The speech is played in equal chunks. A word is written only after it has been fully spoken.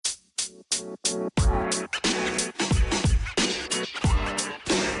Yeah.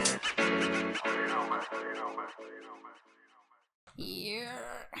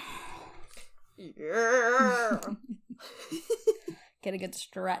 Get a good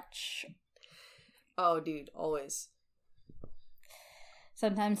stretch. Oh, dude, always.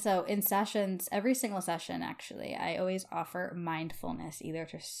 Sometimes, so in sessions, every single session, actually, I always offer mindfulness, either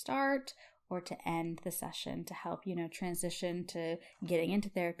to start or to end the session to help, transition to getting into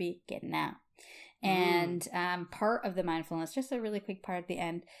therapy, getting out. And part of the mindfulness, just a really quick part at the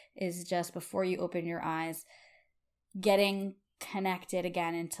end, is just before you open your eyes, getting connected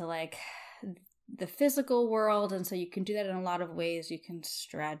again into like the physical world. And so you can do that in a lot of ways. You can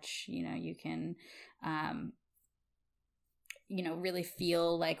stretch, you can really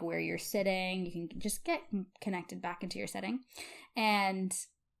feel like where you're sitting. You can just get connected back into your setting. And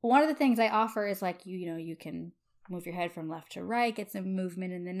one of the things I offer is like, you can move your head from left to right, get some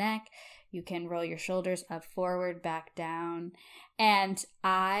movement in the neck. You can roll your shoulders up, forward, back, down. And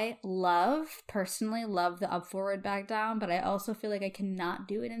I personally love the up, forward, back, down, but I also feel like I cannot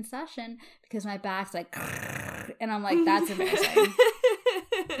do it in session because my back's like, and I'm like, that's embarrassing.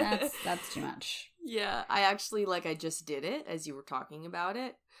 That's too much. Yeah, I actually, I just did it as you were talking about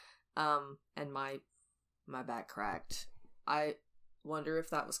it, and my back cracked. I wonder if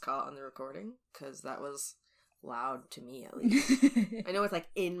that was caught on the recording, because that was loud to me, at least. I know it's,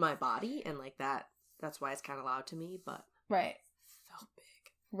 in my body, and, that's why it's kind of loud to me, but... Right. Felt big.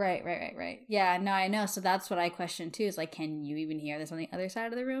 Right. Yeah, no, I know. So that's what I question, too, is, can you even hear this on the other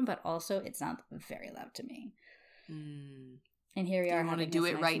side of the room? But also, it's not very loud to me. And here we are. Do you want to do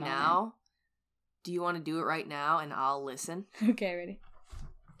it right now? Do you want to do it right now and I'll listen? Okay, ready?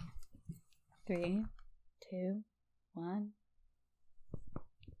 3, 2, 1.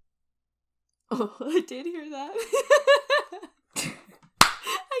 Oh, I did hear that.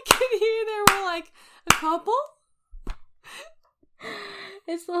 I can hear there were a couple.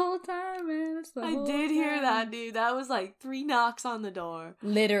 It's the whole time, man. I did hear that, dude. That was 3 knocks on the door.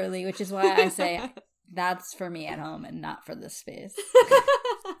 Literally, which is why I say that's for me at home and not for this space.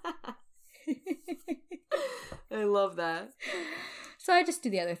 I love that. So I just do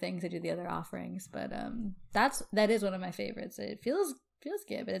the other things. I do the other offerings, but that is one of my favorites. It feels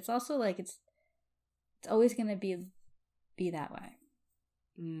good, but it's also it's always gonna be that way.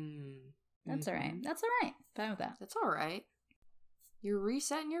 That's all right. That's all right. Fine with that. That's all right. You're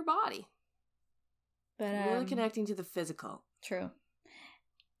resetting your body, but you're really connecting to the physical. True.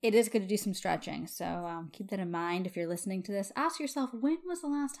 It is good to do some stretching, so keep that in mind. If you're listening to this, ask yourself, when was the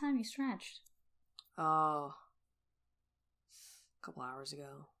last time you stretched? Oh, a couple hours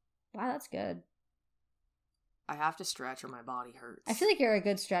ago. Wow, that's good. I have to stretch or my body hurts. I feel like you're a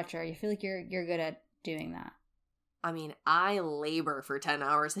good stretcher. You feel like you're good at doing that. I mean, I labor for 10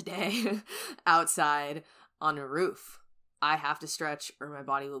 hours a day outside on a roof. I have to stretch or my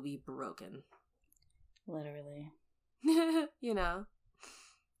body will be broken. Literally.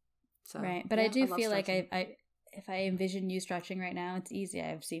 So, right, but yeah, I do feel stretching. Like if I envision you stretching right now, it's easy.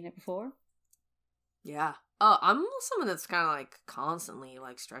 I've seen it before. Yeah. Oh, I'm someone that's kind of constantly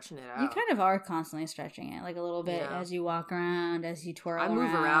stretching it out. You kind of are constantly stretching it, a little bit as you walk around, as you twirl around. I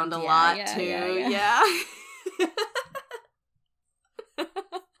move around a lot too. Yeah.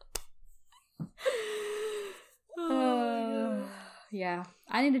 Yeah,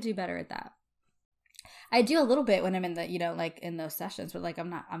 I need to do better at that. I do a little bit when I'm in the, in those sessions, but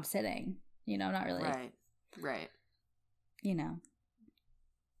I'm sitting, not really. Right.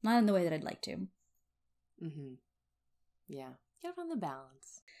 Not in the way that I'd like to. Yeah. Gotta find the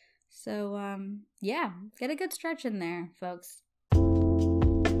balance. So, yeah, get a good stretch in there, folks.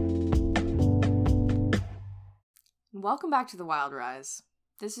 Welcome back to The Wild Rise.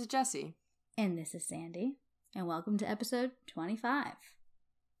 This is Jessie. And this is Sandy. And welcome to episode 25.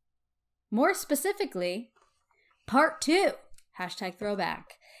 More specifically, part 2,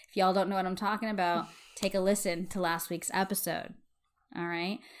 #throwback. If y'all don't know what I'm talking about, take a listen to last week's episode. All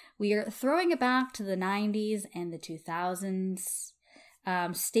right? We are throwing it back to the 90s and the 2000s.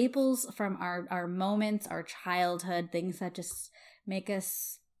 Staples from our moments, our childhood, things that just make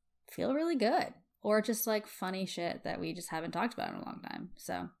us feel really good. Or just funny shit that we just haven't talked about in a long time.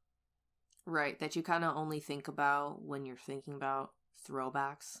 So... Right, that you kind of only think about when you're thinking about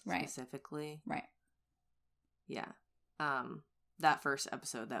throwbacks specifically. Right. Yeah. That first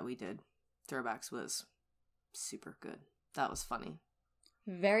episode that we did, throwbacks, was super good. That was funny.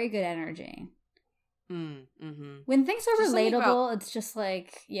 Very good energy. When things are just relatable, it's just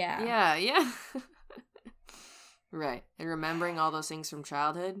yeah. Yeah. Right. And remembering all those things from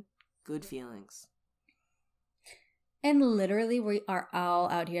childhood, good feelings. And literally, we are all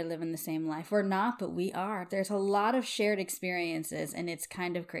out here living the same life. We're not, but we are. There's a lot of shared experiences, and it's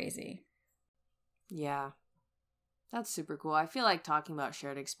kind of crazy. Yeah. That's super cool. I feel like talking about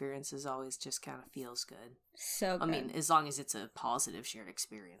shared experiences always just kind of feels good. So good. I mean, as long as it's a positive shared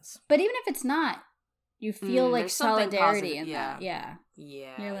experience. But even if it's not, you feel like solidarity in yeah. that. Yeah.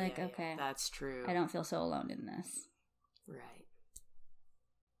 Yeah. You're like, yeah, okay. That's true. I don't feel so alone in this. Right.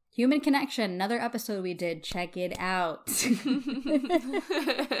 Human Connection, another episode we did. Check it out. I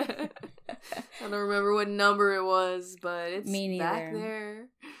don't remember what number it was, but it's Me neither. back there.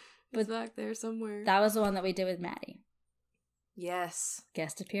 It's back there somewhere. That was the one that we did with Maddie. Yes.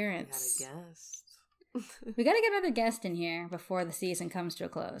 Guest appearance. We got a guest. We got to get another guest in here before the season comes to a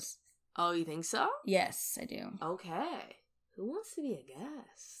close. Oh, you think so? Yes, I do. Okay. Who wants to be a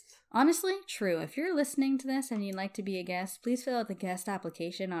guest? Honestly, true. If you're listening to this and you'd like to be a guest, please fill out the guest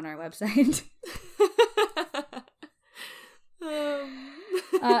application on our website.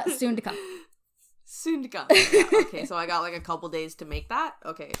 Soon to come. Soon to come. Yeah, okay, so I got like a couple days to make that?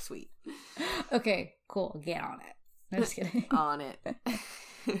 Okay, sweet. Okay, cool. Get on it. I'm just kidding. On it.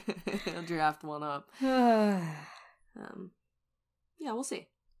 I'll draft one up. Yeah, we'll see.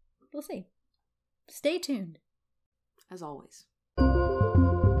 We'll see. Stay tuned. As always.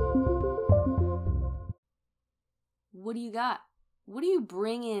 What do you got? What do you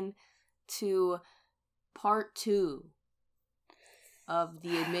bring in to part 2 of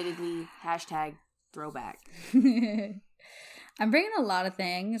the admittedly hashtag throwback? I'm bringing a lot of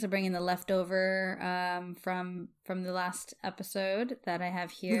things. I'm bringing the leftover from the last episode that I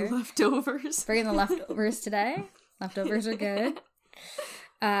have here. The leftovers. Bringing the leftovers today. Leftovers are good.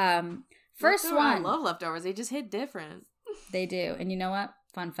 First one. I love leftovers. They just hit different. They do. And you know what?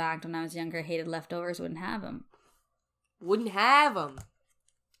 Fun fact, when I was younger, I hated leftovers, wouldn't have them. Wouldn't have them.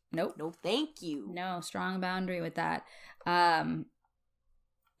 Nope. No, thank you. No, strong boundary with that. That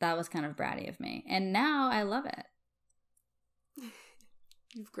was kind of bratty of me. And now I love it.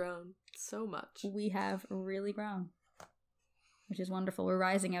 You've grown so much. We have really grown, which is wonderful. We're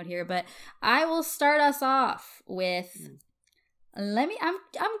rising out here. But I will start us off with... I'm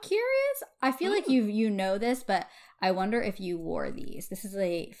curious. I feel like you know this, but I wonder if you wore these. This is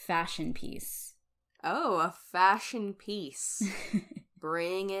a fashion piece. Oh, a fashion piece.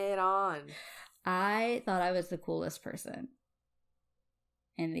 Bring it on. I thought I was the coolest person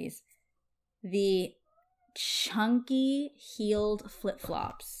in these. The chunky heeled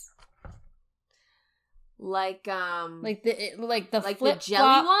flip-flops. Like the the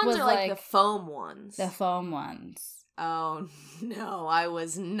jelly ones or like the foam ones? The foam ones. Oh, no, I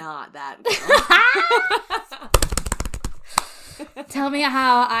was not that girl. Tell me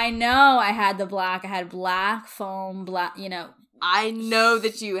how I know I had the black. I had black foam, black, I know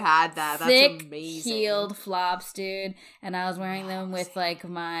that you had that. That's thick amazing. Heeled flops, dude. And I was wearing them with, like,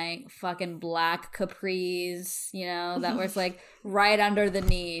 my fucking black capris, that was, like, right under the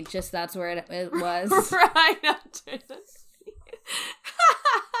knee. Just that's where it was. Right under the knee.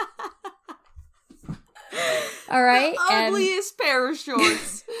 All right. The ugliest pair of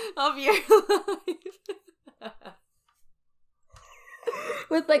shorts of your life.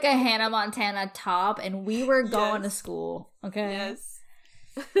 With like a Hannah Montana top, and we were going to school. Okay. Yes.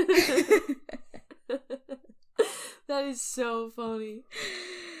 That is so funny.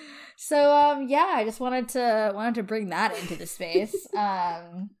 So I just wanted to bring that into the space.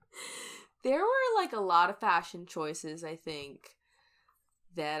 There were like a lot of fashion choices, I think,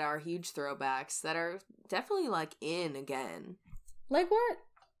 that are huge throwbacks that are definitely like in again. Like what?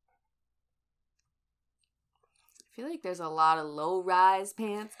 I feel like there's a lot of low-rise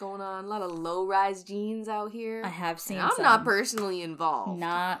pants going on, a lot of low-rise jeans out here. I have seen I'm some. not personally involved.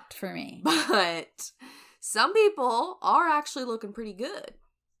 Not for me. But some people are actually looking pretty good.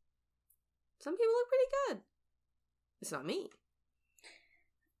 Some people look pretty good. It's not me.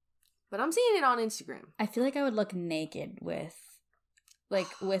 But I'm seeing it on Instagram. I feel like I would look naked without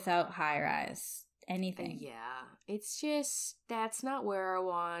high-rise. Anything. Yeah. It's just, that's not where I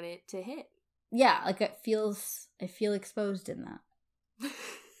want it to hit. Yeah, like I feel exposed in that.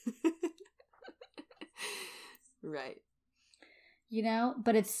 Right.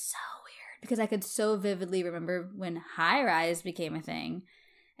 But it's so weird because I could so vividly remember when high rise became a thing.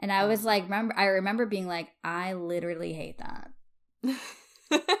 And I was like, I remember being like, I literally hate that.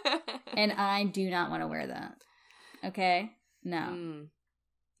 And I do not want to wear that. Okay? No.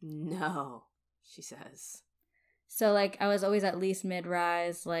 No, she says. So, like, I was always at least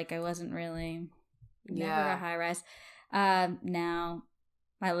mid-rise. Like, I wasn't really never a high-rise. Now,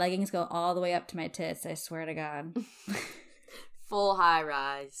 my leggings go all the way up to my tits, I swear to God. Full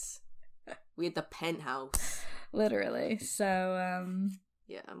high-rise. We had the penthouse. Literally. So,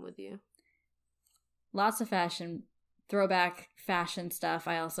 yeah, I'm with you. lots of fashion, throwback fashion stuff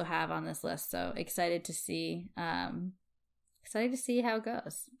I also have on this list. So excited to see how it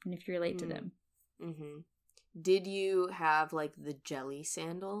goes and if you relate to them. Mm-hmm. Did you have like the jelly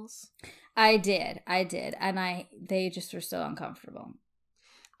sandals? I did. And they just were so uncomfortable.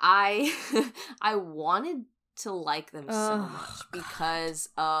 I wanted to like them so much because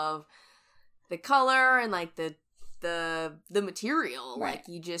of the color and like the material. Right.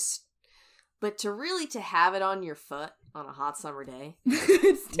 Like but to have it on your foot on a hot summer day,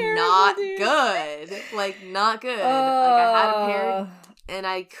 It's terrible, not dude. good. Like not good. Like I had a pair and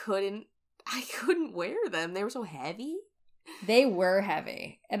I couldn't wear them. They were so heavy. They were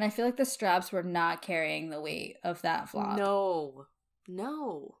heavy. And I feel like the straps were not carrying the weight of that flop. No.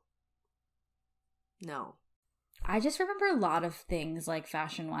 I just remember a lot of things, like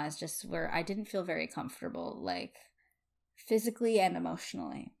fashion-wise, just where I didn't feel very comfortable, like physically and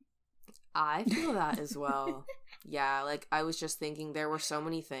emotionally. I feel that as well. Yeah, like I was just thinking there were so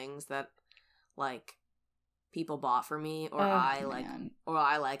many things that like people bought for me or I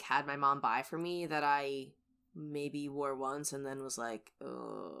had my mom buy for me that I maybe wore once and then was like,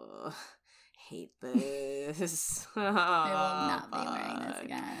 oh, hate this. I will not be wearing this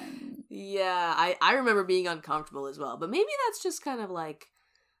again. Yeah, I remember being uncomfortable as well. But maybe that's just kind of like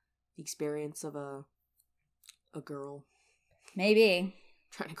the experience of a girl. Maybe.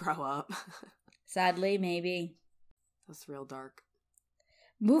 Trying to grow up. Sadly, maybe. That's real dark.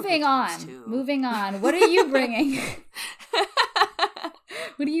 Moving on. What are you bringing?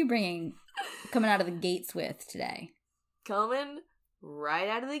 What are you bringing coming out of the gates with today? Coming right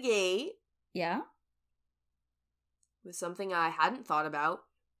out of the gate. Yeah? With something I hadn't thought about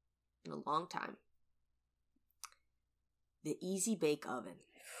in a long time. The Easy Bake Oven.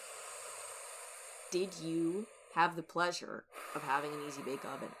 Did you have the pleasure of having an Easy Bake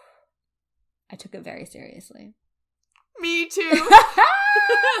Oven? I took it very seriously. Me too.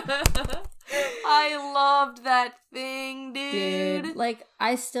 I loved that thing, dude. Like,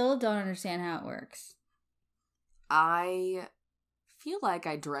 I still don't understand how it works. I feel like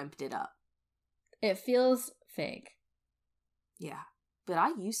I dreamt it up. It feels fake. Yeah, but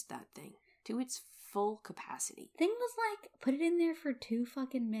I used that thing to its full capacity. Thing was like, put it in there for 2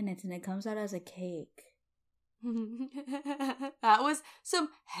 fucking minutes and it comes out as a cake. That was some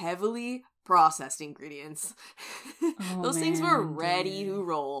heavily processed ingredients. Those things were ready to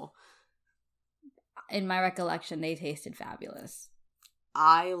roll. In my recollection, they tasted fabulous.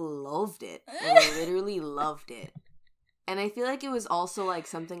 I loved it. I literally loved it. And I feel like it was also like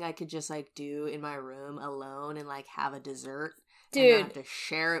something I could just like do in my room alone and like have a dessert. Dude. And not have to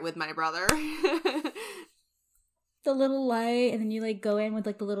share it with my brother. The little light, and then you like go in with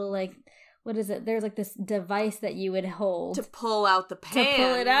like the little like, what is it? There's like this device that you would hold. To pull out the pan. To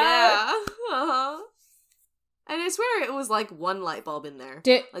pull it out. Yeah. Uh-huh. And I swear it was like one light bulb in there.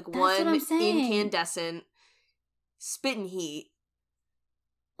 Dude, like that's one what I'm saying. incandescent spitting heat.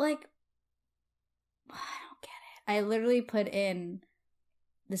 Like, I don't get it. I literally put in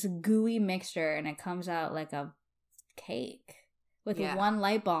this gooey mixture and it comes out like a cake with one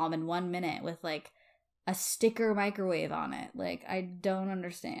light bulb in 1 minute with like a sticker microwave on it. Like, I don't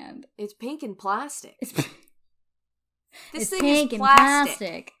understand. It's pink and plastic. This thing pink is and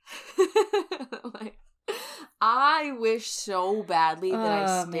plastic. Like, I wish so badly that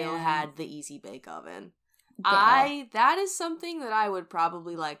I still man. had the Easy Bake Oven. Girl. That is something that I would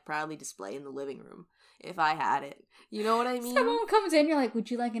probably like proudly display in the living room if I had it. You know what I mean? Someone comes in, you're like, would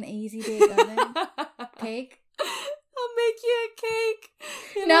you like an Easy Bake Oven cake? I'll make you a cake.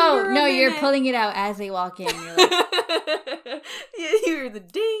 No, you're pulling it out as they walk in. You're like, you hear the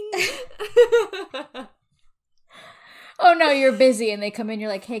ding. Oh no, you're busy, and they come in. You're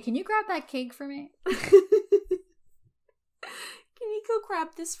like, hey, can you grab that cake for me? Can you go grab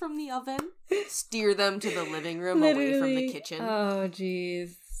this from the oven? Steer them to the living room away from the kitchen. Oh,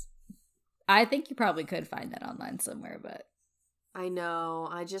 jeez. I think you probably could find that online somewhere, but I know.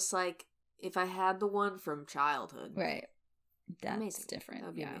 I just like if I had the one from childhood. Right. That's amazing. Different. That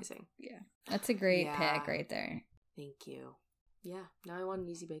would be amazing. Yeah. That's a great pick right there. Thank you. Yeah. Now I want an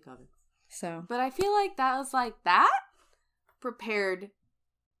Easy Bake Oven. So. But I feel like that was like that prepared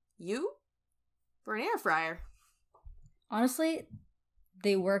you for an air fryer. Honestly,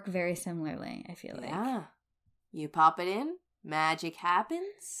 they work very similarly, I feel like. Yeah. You pop it in, magic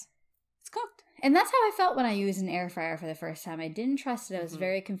happens, it's cooked. And that's how I felt when I used an air fryer for the first time. I didn't trust it. I was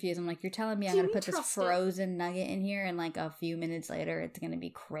very confused. I'm like, you're telling me I'm going to put this frozen nugget in here and like a few minutes later it's going to be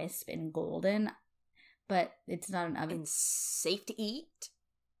crisp and golden. But it's not an oven. And safe to eat.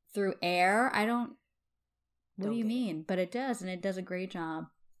 Through air? I don't What do you mean? But it does, and it does a great job.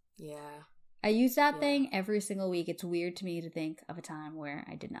 Yeah. I use that thing every single week. It's weird to me to think of a time where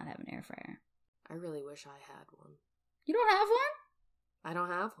I did not have an air fryer. I really wish I had one. You don't have one? I don't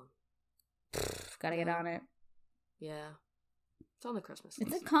have one. Gotta get on it. Yeah. It's on the Christmas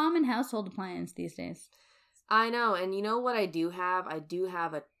list. It's a common household appliance these days. I know. And you know what I do have? I do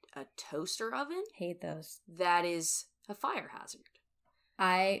have a toaster oven. Hate those. That is a fire hazard.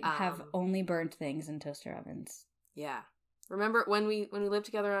 I have only burnt things in toaster ovens. Yeah. Remember when we lived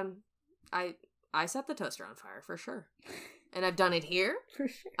together on... I set the toaster on fire, for sure. And I've done it here. For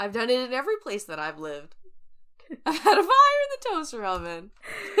sure. I've done it in every place that I've lived. I've had a fire in the toaster oven.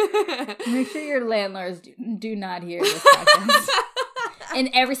 Make sure your landlords do not hear this podcast. In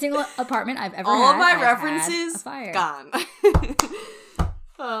every single apartment I've ever all had, of my I've references had a fire. Gone.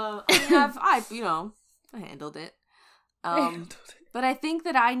 I handled it. But I think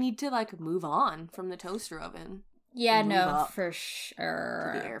that I need to like move on from the toaster oven. Yeah, no, for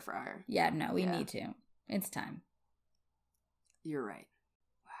sure. To the air fryer. Yeah, no, we need to. It's time. You're right.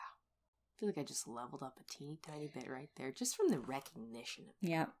 Wow. I feel like I just leveled up a teeny tiny bit right there just from the recognition of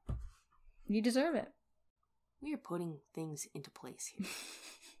Yep. You deserve it. We are putting things into place here.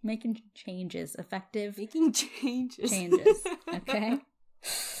 Making changes. Effective. Making changes. Changes. Okay?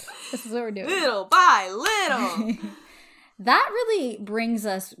 This is what we're doing. Little by little. That really brings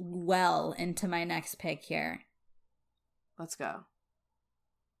us well into my next pick here. Let's go.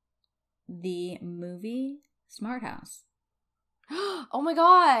 The movie Smart House. Oh my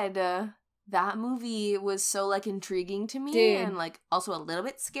god. That movie was so like intriguing to me. Dude. And like also a little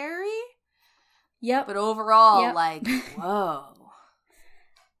bit scary. Yep. But overall, like, whoa.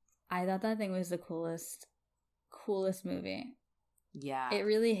 I thought that thing was the coolest movie. Yeah. It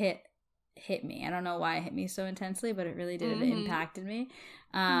really hit me. I don't know why it hit me so intensely, but it really did. Mm-hmm. It impacted me.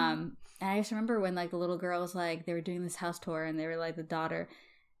 And I just remember when like the little girl was like, they were doing this house tour and they were like the daughter,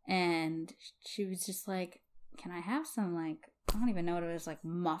 and she was just like, can I have some like, I don't even know what it was, like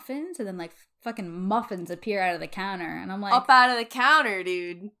muffins? And then like fucking muffins appear out of the counter. And I'm like, up out of the counter,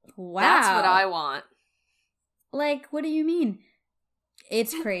 dude. Wow. That's what I want. Like, what do you mean?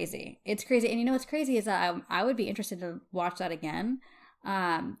 It's crazy. It's crazy. And you know what's crazy is that I would be interested to watch that again.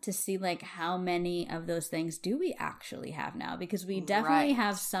 To see like how many of those things do we actually have now, because we definitely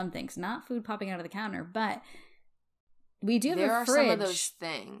have some things, not food popping out of the counter, but we do have a fridge. There are some of those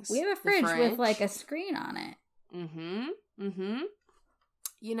things. We have a fridge with like a screen on it.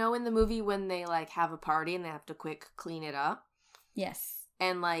 You know, in the movie when they like have a party and they have to quick clean it up? Yes.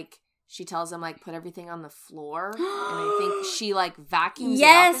 And like she tells them like put everything on the floor, and I think she like vacuums it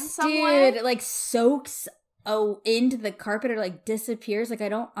up in some way. It like soaks into the carpet or like disappears. Like I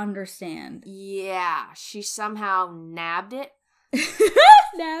don't understand. Yeah, she somehow nabbed it.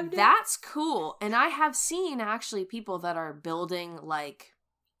 Nabbed it. That's cool. And I have seen actually people that are building like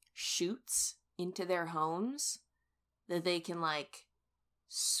chutes into their homes that they can like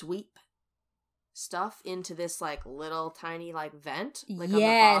sweep stuff into this like little tiny like vent like on the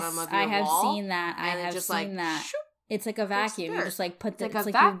bottom of your I have wall, seen that. I have just, seen like, that. shoop, it's like a vacuum. You just like put the, it's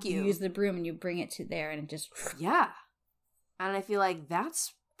like vacuum. You use the broom and you bring it to there and it just, yeah. And I feel like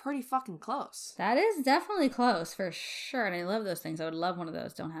that's pretty fucking close. That is definitely close for sure. And I love those things. I would love one of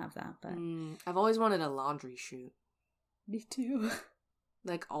those. Don't have that, but I've always wanted a laundry chute. Me too.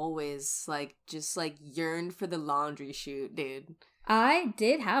 Like always, like just like yearned for the laundry chute, dude. I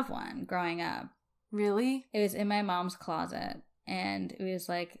did have one growing up. Really? It was in my mom's closet, and it was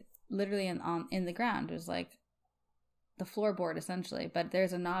like literally in the ground. It was like the floorboard essentially, but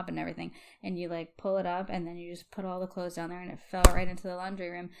there's a knob and everything, and you like pull it up, and then you just put all the clothes down there, and it fell right into the laundry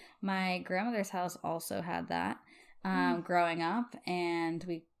room. My grandmother's house also had that growing up, and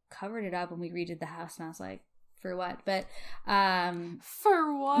we covered it up and we redid the house, and I was like, for what? But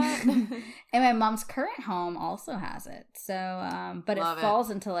for what? And my mom's current home also has it. So but it falls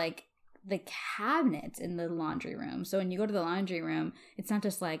into like the cabinets in the laundry room. So when you go to the laundry room, it's not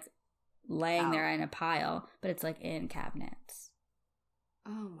just like laying there in a pile, but it's like in cabinets.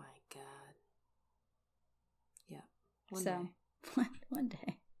 Oh my god. Yeah. One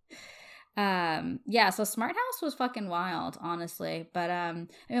day. Yeah, so Smart House was fucking wild, honestly. But I mean,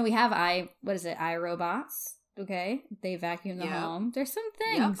 we have iRobots. Okay, they vacuum the home. There's some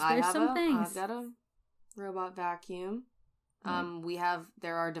things. I've got a robot vacuum.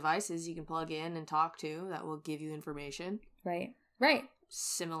 There are devices you can plug in and talk to that will give you information. Right.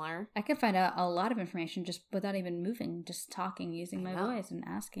 Similar. I could find out a lot of information just without even moving, just talking, using my voice and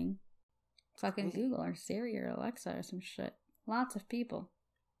asking fucking Google or Siri or Alexa or some shit. Lots of people.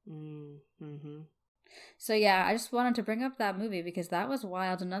 So yeah, I just wanted to bring up that movie because that was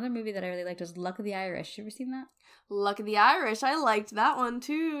wild. Another movie that I really liked was Luck of the Irish. You ever seen that? Luck of the Irish. I liked that one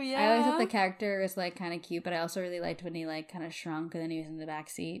too. Yeah. I always thought the character was like kind of cute, but I also really liked when he like kind of shrunk and then he was in the back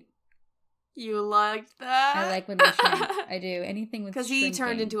seat. You liked that? I like when they shrink. I do. Anything with because he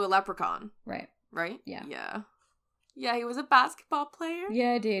turned into a leprechaun. Right. Right? Yeah. Yeah. Yeah, he was a basketball player.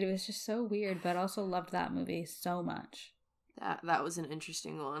 Yeah, dude. It was just so weird, but I also loved that movie so much. That was an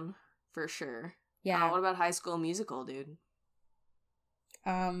interesting one, for sure. Yeah. What about High School Musical, dude?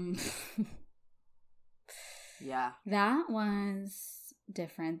 Yeah. That was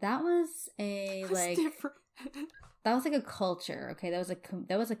different. That was different. That was like a culture, okay?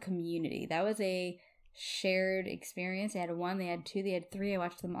 That was a community. That was a shared experience. They had one, they had two, they had three. I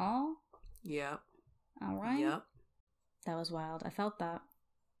watched them all. Yep. All right. Yep. That was wild. I felt that.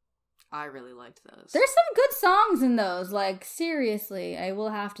 I really liked those. There's some good songs in those. Like, seriously, I will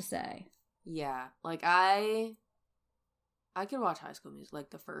have to say. Yeah. Like, I could watch High School Music.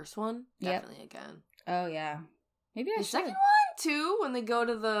 Like, the first one, definitely again. Oh, yeah. Maybe I should. The second one, too, when they go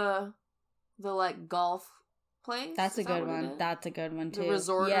to the like, golf place. That's a good one. That's a good one, too. The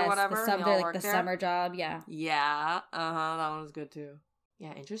resort or whatever. The summer job, yeah. Yeah. That one was good, too.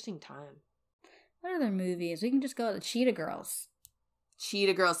 Yeah, interesting time. What other movies? We can just go with the Cheetah Girls.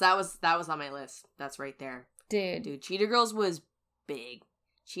 Cheetah Girls. That was on my list. That's right there. Dude, Cheetah Girls was big.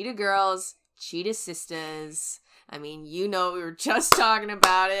 Cheetah Girls, Cheetah Sisters. I mean, we were just talking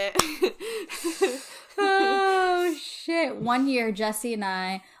about it. Oh, shit. One year, Jesse and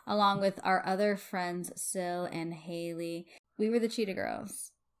I, along with our other friends, Sil and Haley, we were the Cheetah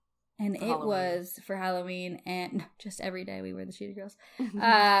Girls. And it was for Halloween, and just every day we were the Cheetah Girls.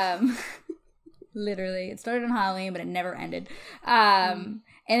 Literally. It started on Halloween, but it never ended. And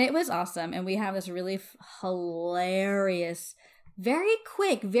it was awesome. And we have this really hilarious, very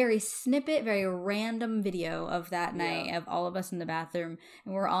quick, very snippet, very random video of that night of all of us in the bathroom.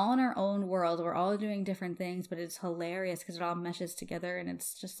 And we're all in our own world. We're all doing different things, but it's hilarious because it all meshes together and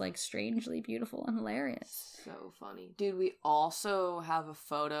it's just like strangely beautiful and hilarious. So funny. Dude, we also have a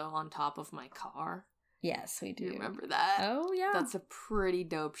photo on top of my car. Yes, we do. You remember that? Oh, yeah. That's a pretty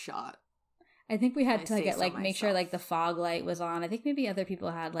dope shot. I think we had to get make sure like the fog light was on. I think maybe other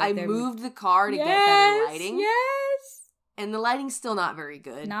people had like I moved the car to get better lighting. Yes. And the lighting's still not very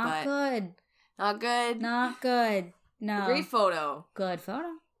good. Not good. Not good. Not good. No. Great photo. Good photo.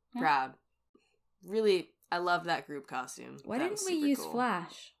 Yeah. Proud. Really, I love that group costume. Why didn't we use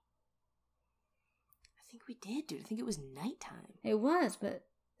flash? I think we did, dude. I think it was nighttime. It was, but it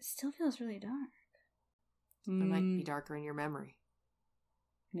still feels really dark. It might be darker in your memory.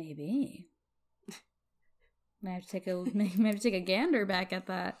 Maybe. Might have to take a gander back at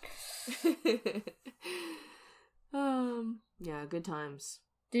that. Yeah, good times.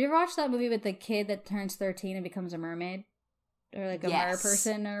 Did you ever watch that movie with the kid that turns 13 and becomes a mermaid? Or like a mer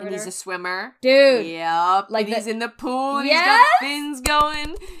person or whatever? And he's a swimmer. Dude. Yep. Like he's in the pool and he's got fins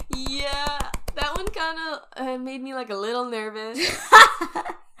going. Yeah. That one kind of made me like a little nervous.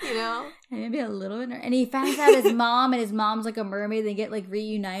 And maybe a little bit. And he finds out his mom, and his mom's like a mermaid. They get like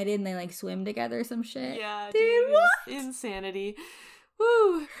reunited and they like swim together or some shit. Yeah, dude. What? Insanity.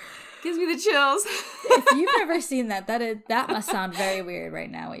 Woo. Gives me the chills. If you've never seen that must sound very weird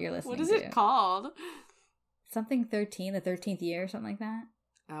right now, what you're listening to. What is it called? Something 13, the 13th year, something like that.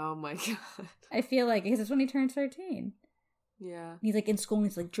 Oh my god. I feel like, because it's when he turns 13. Yeah. He's like in school and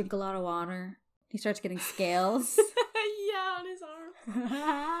he's like, drink a lot of water. He starts getting scales. Yeah, on his arm.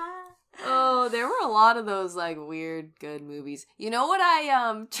 Oh, there were a lot of those like weird good movies. You know what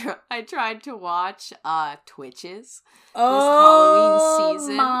I tried to watch Twitches this Halloween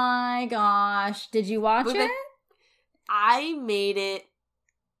season. Oh my gosh. Did you watch it? I made it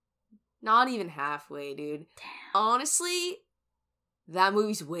not even halfway, dude. Damn. Honestly, that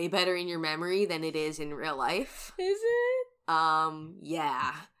movie's way better in your memory than it is in real life. Is it?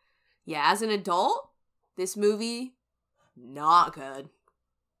 Yeah. Yeah, as an adult, this movie, not good.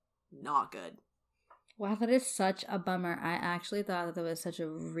 Not good. Wow, that is such a bummer. I actually thought that was such a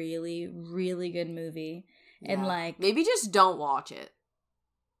really, really good movie. Yeah. And like... maybe just don't watch it.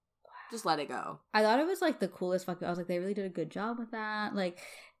 Just let it go. I thought it was like the coolest fucking... I was like, they really did a good job with that. Like,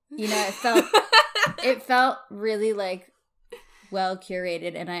 it felt really like well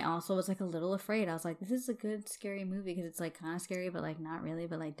curated. And I also was like a little afraid. I was like, this is a good scary movie because it's like kind of scary, but like not really,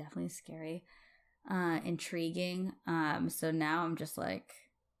 but like definitely scary. Intriguing. So now I'm just like...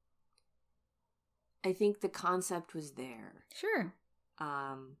 I think the concept was there. Sure.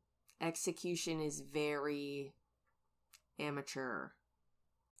 Execution is very amateur.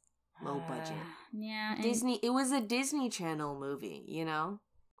 Low budget. Yeah. Disney, it was a Disney Channel movie,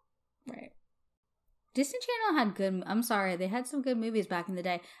 Right. Disney Channel had good... I'm sorry, they had some good movies back in the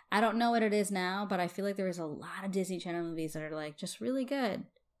day. I don't know what it is now, but I feel like there was a lot of Disney Channel movies that are, like, just really good.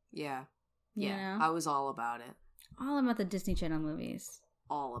 Yeah. You Yeah. know? I was all about it. All about the Disney Channel movies.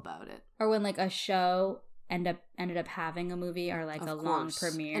 All about it. Or when, like, a show ended up having a movie or, like, a long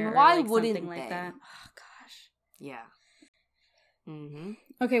premiere. And why or, like, wouldn't something like they? that. Oh, gosh. Yeah. Mm-hmm.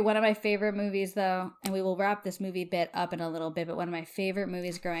 Okay, one of my favorite movies, though, and we will wrap this movie bit up in a little bit, but one of my favorite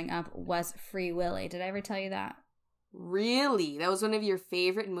movies growing up was Free Willy. Did I ever tell you that? Really? That was one of your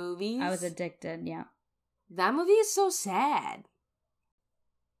favorite movies? I was addicted, yeah. That movie is so sad.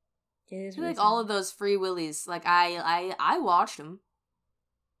 It is I feel really like sad. all of those Free Willies, like, I watched them.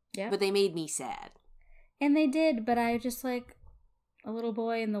 Yeah. But they made me sad. And they did, but I just like a little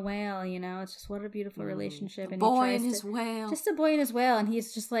boy and the whale, you know? It's just what a beautiful relationship. A And boy he and tries his to, whale. Just a boy and his whale, and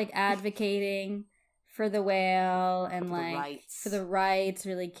he's just like advocating for the whale and For the like rights. for the rights,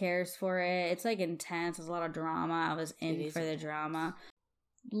 really cares for it. It's like intense. There's a lot of drama. I was in for the drama.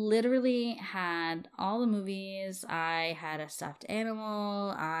 Literally had all the movies. I had a stuffed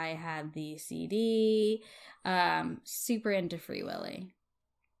animal. I had the CD. Super into Free Willy.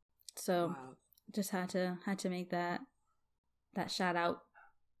 So Wow. just had to make that shout out.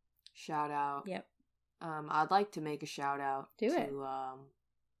 Shout out. Yep. I'd like to make a shout out Do to it.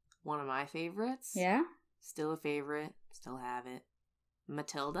 one of my favorites. Yeah? Still a favorite. Still have it.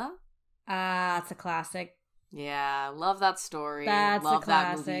 Matilda. Ah, it's a classic. Yeah, love that story. That's love a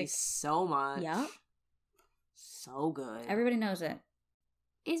that movie classic. so much. Yep. So good. Everybody knows it.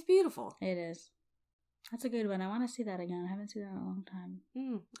 It's beautiful. It is. That's a good one. I want to see that again. I haven't seen that in a long time.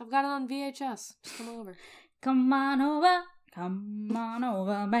 I've got it on VHS. Just come over. Come on over. Come on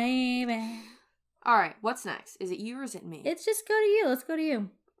over, baby. All right, what's next? Is it you or is it me? It's just go to you. Let's go to you.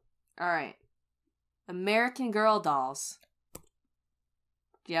 All right. American Girl dolls.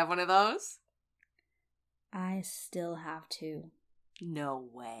 Do you have one of those? I still have two. No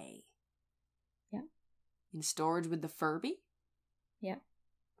way. Yep. In storage with the Furby? Yep.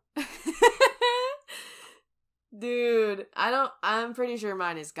 Dude, I'm pretty sure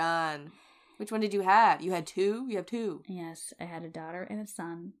mine is gone. Which one did you have? You had two? You have two. Yes, I had a daughter and a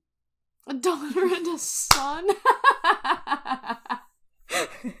son. A daughter and a son?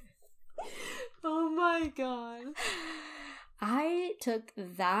 Oh my god. I took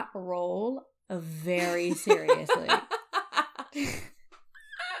that role very seriously.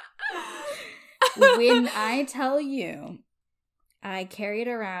 When I tell you, I carried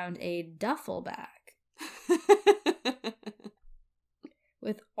around a duffel bag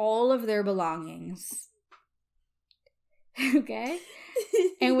with all of their belongings. Okay?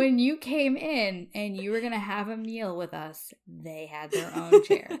 And when you came in and you were going to have a meal with us, they had their own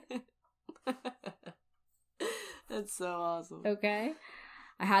chair. That's so awesome. Okay?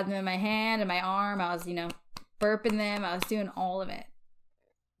 I had them in my hand and my arm. I was, burping them. I was doing all of it.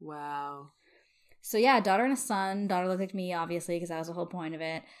 Wow. So yeah, daughter and a son. Daughter looked like me, obviously, because that was the whole point of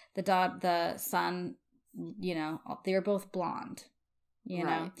it. The son, they were both blonde. You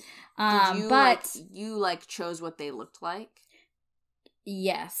know, Did you, but you chose what they looked like?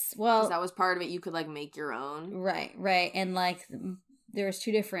 Yes. Well, that was part of it. You could make your own. Right, and there was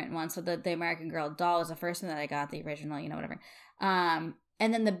two different ones. So the American Girl doll was the first one that I got, the original, whatever. And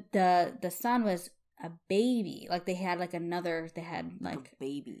then the son was a baby. They had a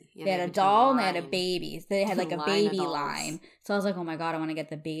baby. Yeah, they had a doll and they had a baby. They had a baby line. So I was like, oh my god, I want to get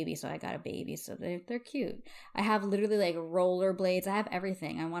the baby. So I got a baby. So they're cute. I have literally rollerblades. I have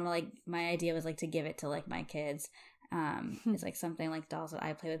everything. I want to my idea was to give it to my kids. It's something dolls that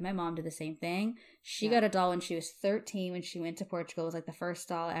I play with. My mom did the same thing. She got a doll when she was 13 when she went to Portugal. It was the first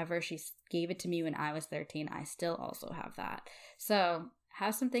doll ever. She gave it to me when I was 13. I still also have that. So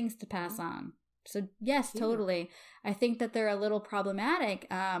have some things to pass on. So yes, totally. I think that they're a little problematic,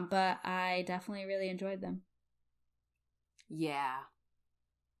 but I definitely really enjoyed them. Yeah.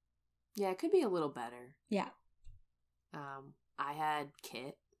 Yeah, it could be a little better. Yeah. I had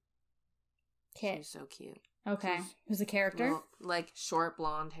Kit. She was so cute. Okay. Who's a character? Short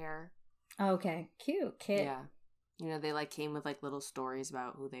blonde hair. Okay. Cute. Kit. Yeah. They came with little stories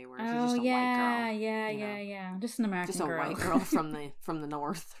about who they were. Oh, She's just a white girl. Yeah. Just an American girl. Just a white girl from the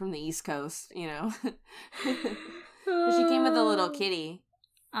north, from the East Coast, But she came with a little kitty.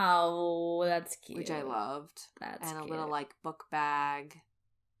 Oh, that's cute. Which I loved. That's and a cute. little book bag.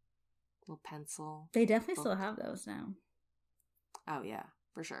 Little pencil. They definitely still have those now. Oh yeah,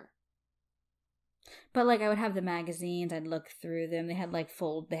 for sure. But I would have the magazines. I'd look through them. They had the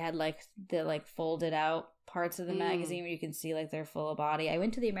folded out parts of the magazine where you can see their full body. I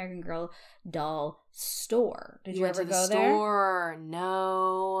went to the American Girl doll store. Did you ever go there? Store?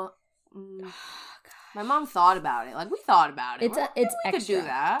 No. Oh My mom thought about it. Like, we thought about it. It's we extra. could do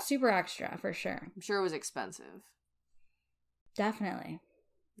that. Super extra, for sure. I'm sure it was expensive. Definitely.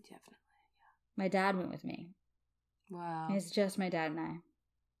 My dad went with me. Wow. It's just my dad and I.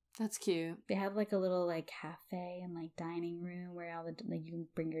 That's cute. They have like a little like cafe and like dining room where all the like you can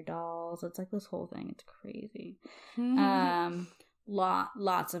bring your dolls. It's like this whole thing. It's crazy.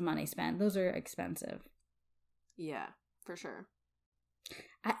 Lots of money spent. Those are expensive. Yeah, for sure.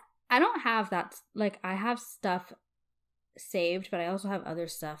 I don't have that. Like, I have stuff saved, but I also have other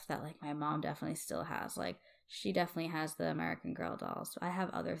stuff that like my mom definitely still has. Like, she definitely has the American Girl dolls. I have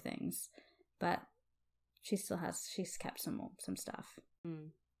other things, but she's kept some stuff.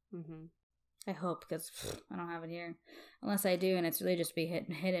 Mm-hmm. I hope, because I don't have it here. Unless I do, and it's really just be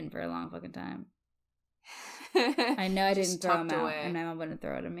hidden for a long fucking time. I know I didn't throw them out, away. And my mom wouldn't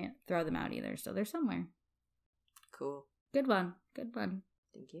throw them out either, so they're somewhere. Cool. Good one.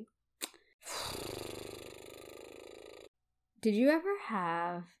 Thank you. Did you ever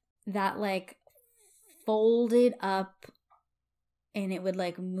have that, like, folded up and it would,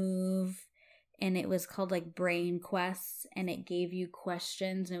 like, move, and it was called, like, Brain Quests, and it gave you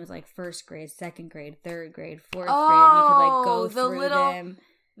questions, and it was, like, 1st grade, 2nd grade, 3rd grade, 4th grade, and you could, like, go through them.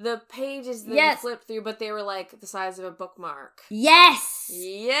 The pages that you flip through, but they were, like, the size of a bookmark. Yes!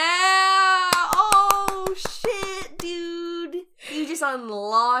 Yeah! Oh, shit, dude. You just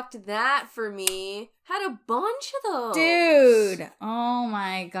unlocked that for me. Had a bunch of those. Dude! Oh,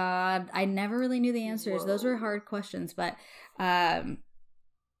 my God. I never really knew the answers. Whoa. Those were hard questions, but,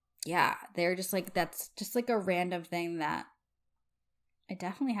 yeah, they're just, like, that's just, like, a random thing that I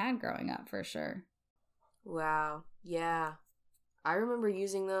definitely had growing up, for sure. Wow. Yeah. I remember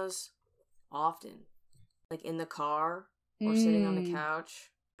using those often, like in the car or sitting on the couch.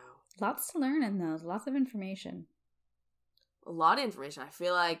 Lots to learn in those. Lots of information. A lot of information. I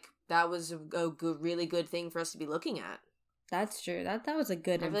feel like that was a really good thing for us to be looking at. That's true. That was a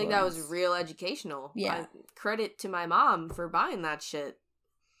good influence. I feel like that was real educational. Yeah. Credit to my mom for buying that shit.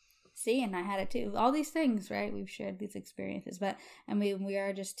 See, and I had it too. All these things, right? We've shared these experiences, and we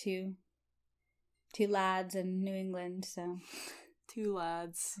are just two lads in New England, so... 2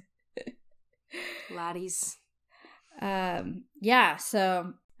 lads. Laddies. Yeah,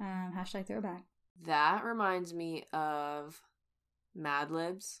 so, hashtag throwback. That reminds me of Mad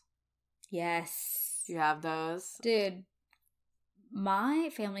Libs. Yes. You have those? Dude, my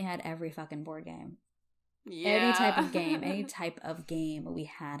family had every fucking board game. Yeah. Any type of game, we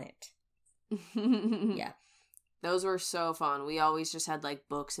had it. Yeah. Those were so fun. We always just had, like,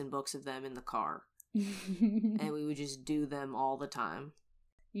 books and books of them in the car. And we would just do them all the time.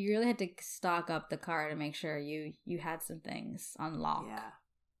 You really had to stock up the car to make sure you had some things on lock.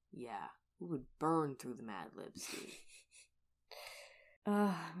 Yeah. We would burn through the Mad Libs, dude.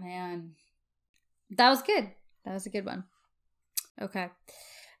 Oh, man. That was good. That was a good one. Okay.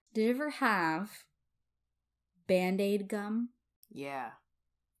 Did you ever have Band-Aid gum? Yeah.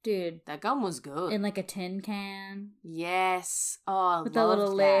 Dude. That gum was good. In like a tin can? Yes. Oh, with the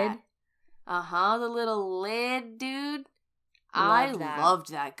little lid? The little lid, dude.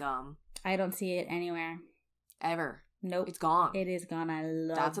 Loved that gum. I don't see it anywhere. Ever. Nope. It's gone. It is gone. I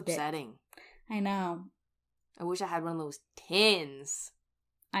love it. That's upsetting. I know. I wish I had one of those tins.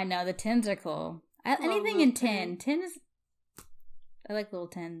 I know. The tins are cool. Anything in tin. Tin is... I like little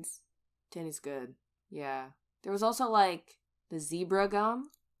tins. Tin is good. Yeah. There was also, like, the zebra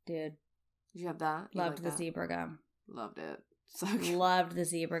gum. Dude. Did you have that? Loved the zebra gum. Loved it. So good. Loved the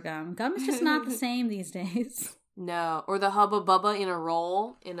zebra gum. Gum is just not the same these days. No. Or the Hubba Bubba in a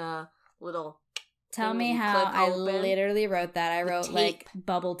roll, in a little... Tell me how I literally wrote that. I wrote, like,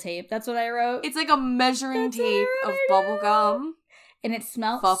 bubble tape. That's what I wrote. It's like a measuring tape of bubble gum. And it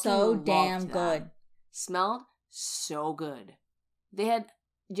smelled so damn good. Smelled so good. They had...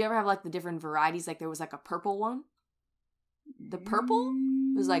 Did you ever have, like, the different varieties? Like, there was, like, a purple one. The purple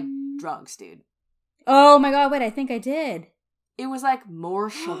was, like, drugs, dude. Oh, my God. Wait, I think I did. It was, like, more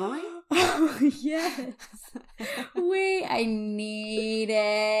sugary. Oh, yes. Wait, I need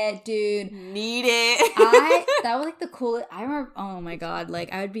it, dude. Need it. That was, like, the coolest. I remember, oh, my God.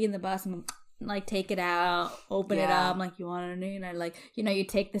 Like, I would be in the bus and, like, take it out, open it up. Like, you want it? And I, like, you know, you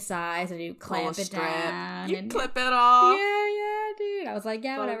take the size and you clamp it down. You clip it off. Yeah, dude. I was like,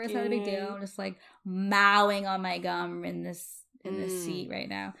 yeah, whatever. It's not a big deal. I'm just, like, mowing on my gum in this seat right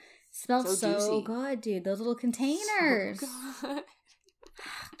now. Smells so good, dude. Those little containers. So good.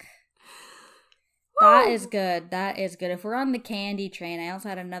 Fuck. That is good. That is good. If we're on the candy train, I also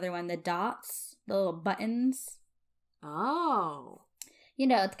had another one. The dots, the little buttons. Oh. You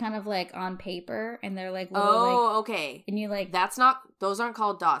know, it's kind of like on paper, and they're like little. Oh, okay. And you like those aren't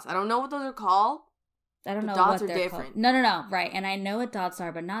called dots. I don't know what those are called, I don't The know dots what are they're different. called. No. Right. And I know what dots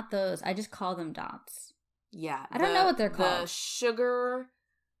are, but not those. I just call them dots. Yeah. I don't know what they're called. The sugar...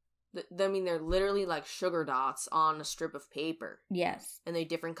 I mean, they're literally like sugar dots on a strip of paper. Yes. And they're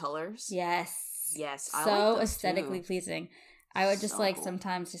different colors. Yes. Yes. I so like those aesthetically too. pleasing. I would just So like cool.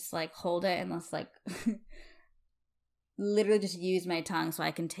 sometimes just like hold it and let's like literally just use my tongue so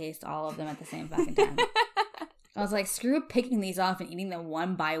I can taste all of them at the same fucking time. I was like, screw picking these off and eating them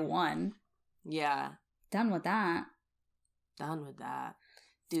one by one. Yeah. Done with that. Done with that.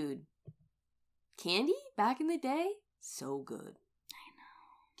 Dude. Candy back in the day? So good.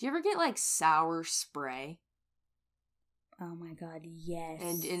 Do you ever get like sour spray? Oh my god, yes.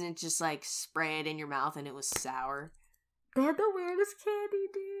 And it just like sprayed in your mouth and it was sour. They had the weirdest candy,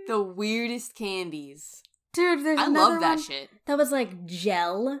 dude. The weirdest candies. Dude, there's I another love that one shit. that was like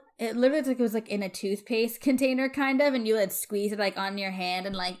gel. It literally looked like it was like in a toothpaste container kind of, and you would squeeze it like on your hand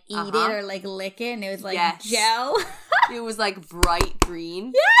and like eat it or like lick it, and it was like gel. It was like bright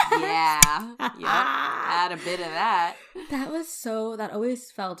green. Yes! Yeah. Yep. Add a bit of that. That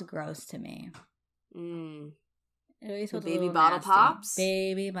always felt gross to me. Mm. It always felt Baby a little bottle nasty. pops?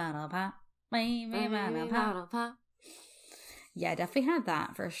 Baby bottle pop. Baby bottle pop. Yeah, I definitely had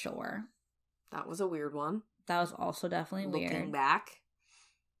that for sure. That was a weird one. That was also definitely weird. Looking back.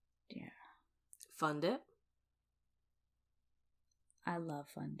 Yeah. Fun Dip. I love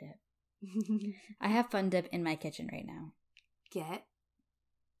Fun Dip. I have Fun Dip in my kitchen right now. Get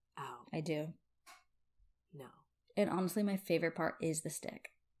out. I do. No. And honestly, my favorite part is the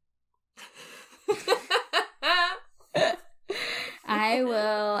stick.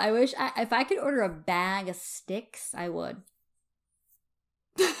 I wish if I could order a bag of sticks, I would.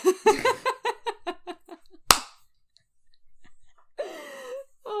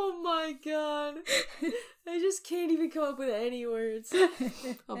 Oh my god. I just can't even come up with any words.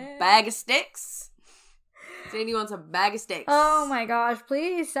 A bag of sticks? Sandy wants a bag of sticks. Oh my gosh,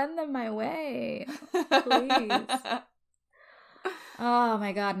 please send them my way. Please. Oh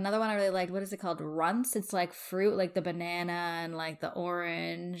my god, another one I really liked. What is it called? Runts? It's like fruit, like the banana and like the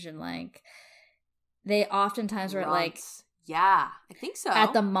orange and like they oftentimes were at like yeah, I think so.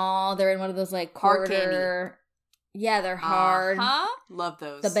 At the mall, they're in one of those like hard quarter candy. Yeah, they're hard. Love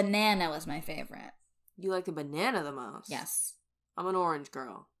those. The banana was my favorite. You like the banana the most? Yes. I'm an orange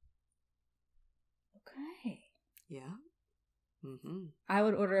girl. Okay. Yeah. Mm-hmm. I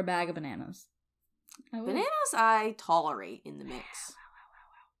would order a bag of bananas. Bananas I tolerate in the mix.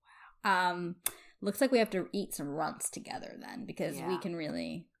 Wow. Looks like we have to eat some runts together then because we can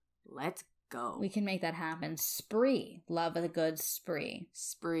really... Let's go. We can make that happen. Spree. Love a good spree.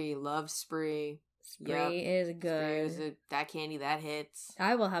 Spree. Love spree. Spree is good. Spree is that candy that hits.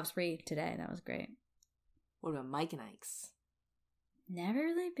 I will have spree today. That was great. What about Mike and Ike's? Never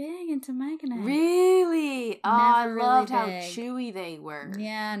really big into Mike and Ike. Really? Oh, I loved how chewy they were.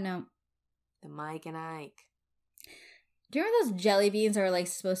 Yeah, no. The Mike and Ike. Do you remember those jelly beans that were like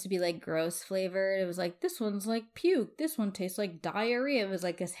supposed to be like gross flavored? It was like, this one's like puke. This one tastes like diarrhea. It was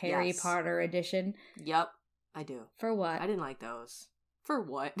like this Harry Potter edition. Yep, I do. For what? I didn't like those. For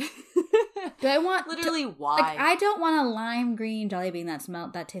what? Do I want literally why? Like, I don't want a lime green jelly bean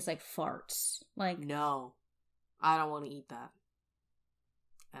that tastes like farts. Like, no, I don't want to eat that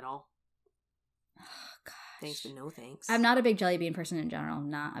at all. Oh gosh. Thanks, but no thanks. I'm not a big jelly bean person in general. I'm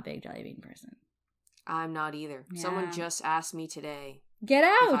not a big jelly bean person. I'm not either. Yeah. Someone just asked me today. Get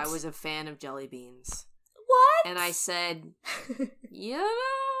out! If I was a fan of jelly beans. What? And I said, you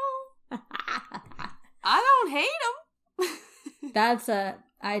know, I don't hate them.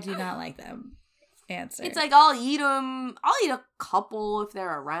 I do not like them answer. It's like, I'll eat them. I'll eat a couple if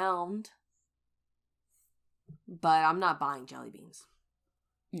they're around. But I'm not buying jelly beans.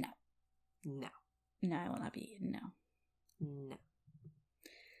 No. No. No, I will not be eaten. No. No.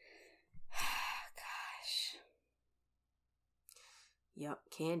 Gosh. Yep,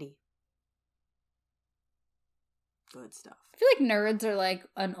 candy. Good stuff. I feel like nerds are like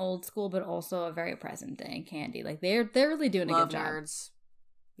an old school, but also a very present day candy. Like they're really doing a good job. Nerds.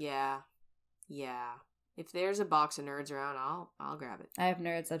 Yeah. Yeah. If there's a box of nerds around, I'll grab it. I have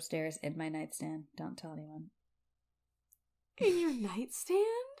nerds upstairs in my nightstand. Don't tell anyone. In your nightstand?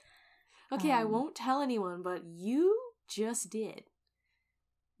 Okay, I won't tell anyone, but you just did.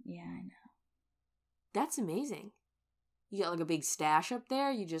 Yeah, I know. That's amazing. You got like a big stash up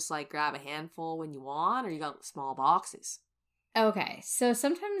there? You just like grab a handful when you want, or you got small boxes? Okay, so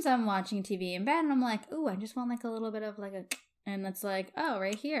sometimes I'm watching TV in bed and I'm like, ooh, I just want like a little bit of like a... And it's like, oh,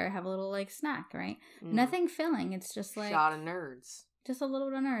 right here, I have a little like snack, right? Nothing filling. It's just like... Shot of nerds. Just a little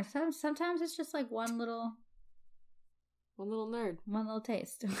bit of nerds. Sometimes it's just like one little... One little nerd. One little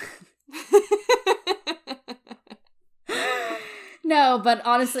taste. No, but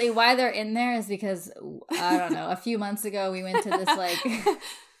honestly, why they're in there is because, I don't know, a few months ago we went to this, like, and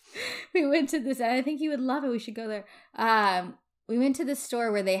I think you would love it. We should go there. We went to this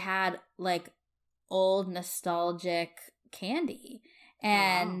store where they had, like, old nostalgic candy.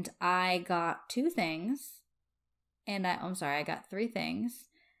 And I got 2 things. And I got 3 things.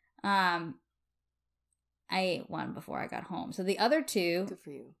 I ate one before I got home. So the other 2 Good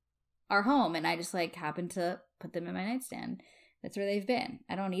for you. are home, and I just like happened to put them in my nightstand. That's where they've been.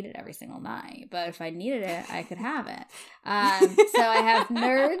 I don't eat it every single night, but if I needed it, I could have it. So I have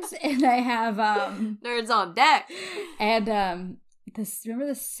Nerds, and I have Nerds on deck. And remember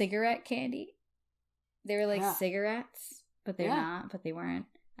the cigarette candy? They were like cigarettes, but they're not, but they weren't.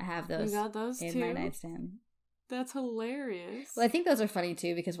 I have those. You got those in too? my nightstand. That's hilarious. Well, I think those are funny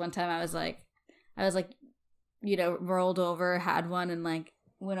too, because one time I was like, you know, rolled over, had one, and like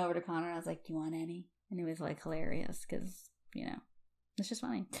went over to Connor, and I was like, "Do you want any?" And it was like hilarious because, you know, it's just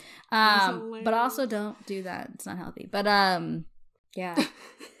funny. But also don't do that; it's not healthy. But yeah,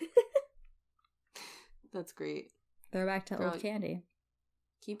 that's great. Throwback to old candy.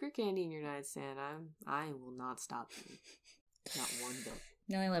 Keep your candy in your nightstand. I will not stop you. Not one bit.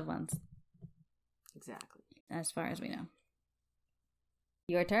 You only live once. Exactly. As far as we know.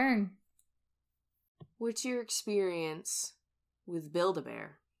 Your turn. What's your experience with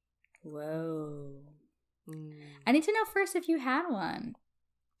Build-A-Bear? Whoa. I need to know first if you had one.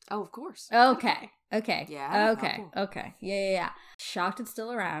 Oh, of course. Okay. Yeah. Okay. Yeah. Shocked it's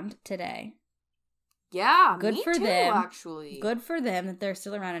still around today. Yeah, good me for too, them. Actually, good for them that they're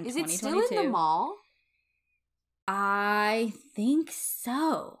still around in 2022. Is it still in the mall? I think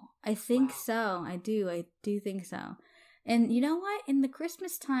so. I do think so. And you know what? In the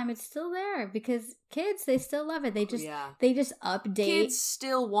Christmas time, it's still there because kids, they still love it. They just update. Kids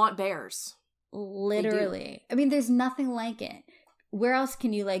still want bears. Literally. I mean, there's nothing like it. Where else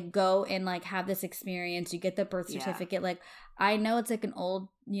can you like go and like have this experience? You get the birth certificate. Yeah. Like, I know it's like an old,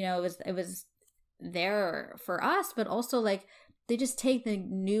 you know, it was there for us, but also like they just take the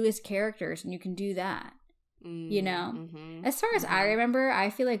newest characters and you can do that. You know, as far as I remember, I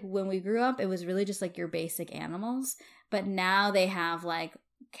feel like when we grew up, it was really just like your basic animals. But now they have like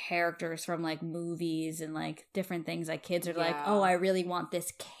characters from like movies and like different things. Like kids are like, oh, I really want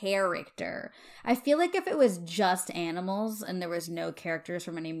this character. I feel like if it was just animals and there was no characters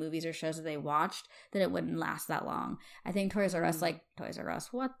from any movies or shows that they watched, then it wouldn't last that long. I think Toys R Us,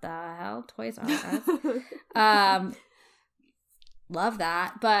 what the hell? Toys R Us? Love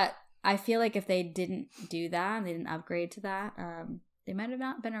that. But I feel like if they didn't do that and they didn't upgrade to that, they might have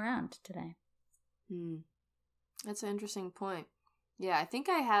not been around today. That's an interesting point. Yeah, I think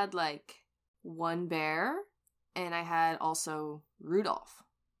I had like one bear and I had also Rudolph.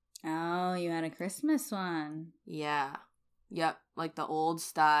 Oh, you had a Christmas one. Yeah. Yep. Like the old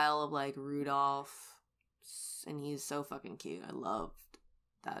style of like Rudolph. And he's so fucking cute. I loved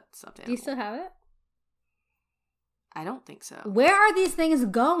that stuffed animal. Do you still have it? I don't think so. Where are these things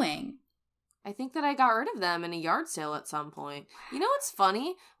going? I think that I got rid of them in a yard sale at some point. You know what's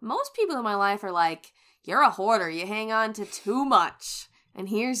funny? Most people in my life are like, you're a hoarder. You hang on to too much. And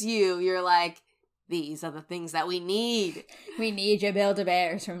here's you. You're like, these are the things that we need. We need your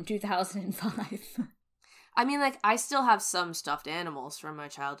Build-A-Bears from 2005. I mean, like, I still have some stuffed animals from my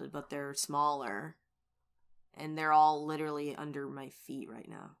childhood, but they're smaller. And they're all literally under my feet right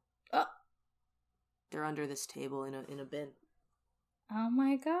now. Oh. They're under this table in a bin. Oh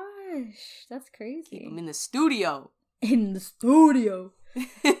my gosh, that's crazy. Keep them in the studio. In the studio.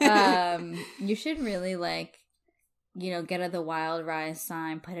 You should really like, you know, get the Wild Rise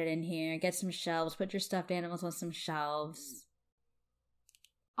sign, put it in here, get some shelves, put your stuffed animals on some shelves.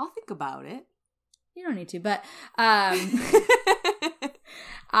 I'll think about it. You don't need to, but I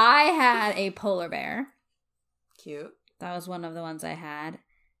had a polar bear. Cute. That was one of the ones I had.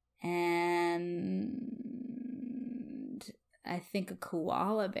 And I think a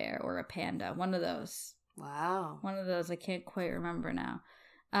koala bear or a panda. One of those. Wow. One of those. I can't quite remember now.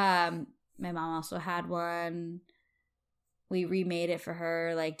 My mom also had one. We remade it for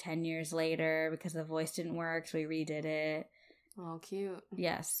her like 10 years later because the voice didn't work, so we redid it. Oh, cute.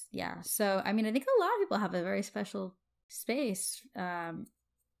 Yes. Yeah. So, I mean, I think a lot of people have a very special space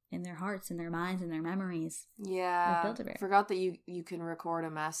in their hearts, in their minds, in their memories. Yeah. Build-A-Bear. Forgot that you can record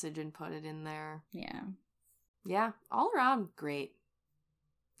a message and put it in there. Yeah. Yeah. All around, great.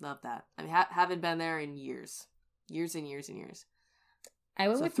 Love that. I mean, haven't been there in years. Years and years and years. I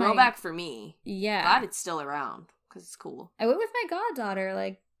went with throwback for me. Yeah. Glad it's still around because it's cool. I went with my goddaughter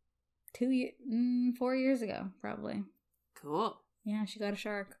like 4 years ago, probably. Cool. Yeah, she got a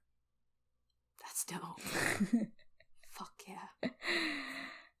shark. That's dope. Fuck yeah.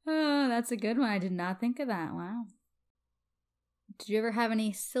 Oh, that's a good one. I did not think of that. Wow. Did you ever have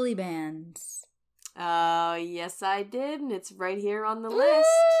any silly bands? Oh, yes, I did, and it's right here on the list.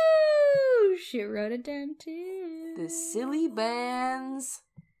 Ooh, she wrote it down too. The silly bands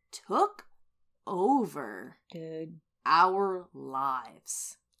took over Dude. our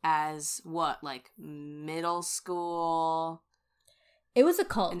lives as what, like middle school It was a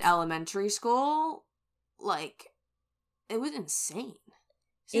cult. and elementary school? Like, it was insane.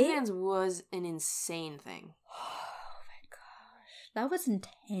 Silly bands was an insane thing. Oh my gosh. That was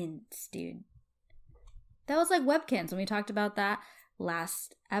intense, dude. That was like webcams when we talked about that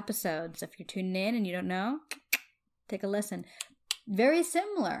last episode. So if you're tuning in and you don't know, take a listen. Very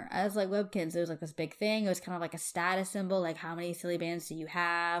similar as like webkins. It was like this big thing. It was kind of like a status symbol, like how many silly bands do you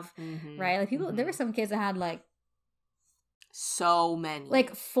have, right? Like people, there were some kids that had like so many,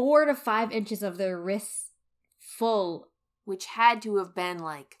 like 4 to 5 inches of their wrists full, which had to have been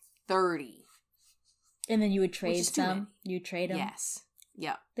like 30. And then you would trade some. You trade them. Yes.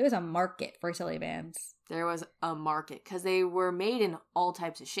 Yep. There was a market for silly bands. There was a market because they were made in all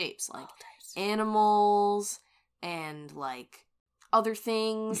types of shapes, like animals and like other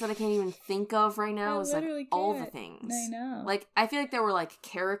things that I can't even think of right now. It was like all the things. I know. Like I feel like there were like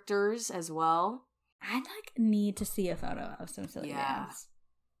characters as well. I'd like need to see a photo of some silly bands.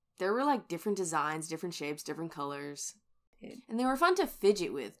 There were like different designs, different shapes, different colors. Dude. And they were fun to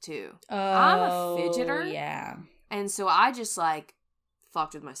fidget with too. Oh, I'm a fidgeter. Yeah. And so I just like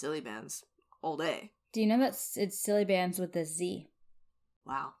fucked with my silly bands all day. Do you know that it's silly bands with a Z?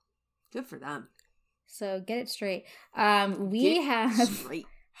 Wow. Good for them. So get it straight. We have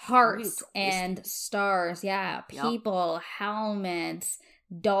hearts and stars. Yeah. People, helmets,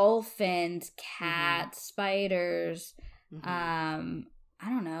 dolphins, cats, spiders. I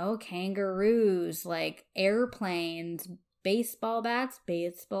don't know, kangaroos, like airplanes, baseball bats,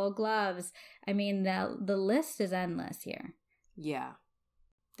 baseball gloves. I mean, the list is endless here. Yeah.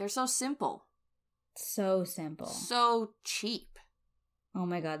 They're so simple. So simple. So cheap. Oh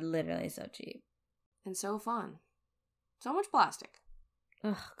my god, literally so cheap. And so fun. So much plastic.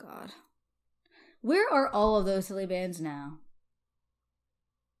 Oh god. Where are all of those silly bands now?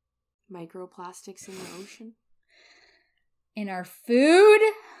 Microplastics in the ocean. In our food?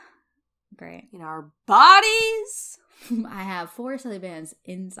 Great. In our bodies? I have 4 silly bands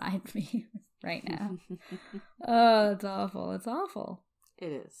inside me right now. Oh, it's awful. It's awful.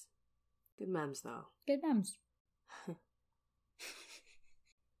 It is. Good memes, though. Good memes.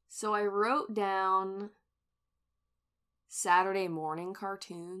 So I wrote down Saturday morning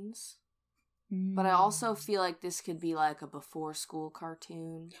cartoons, but I also feel like this could be like a before school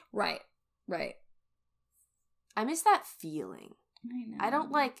cartoon. Right. Right. I miss that feeling. I know. I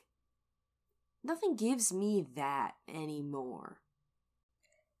don't like... Nothing gives me that anymore.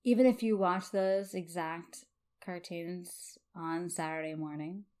 Even if you watch those exact cartoons on Saturday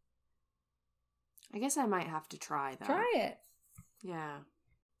morning. I guess I might have to try that. Try it. Yeah.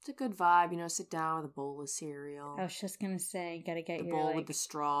 It's a good vibe, you know, sit down with a bowl of cereal. I was just going to say, you got to get the your bowl with the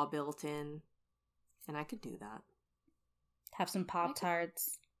straw built in. And I could do that. Have some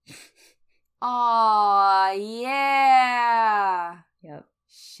Pop-Tarts. Aw, yeah! Yep.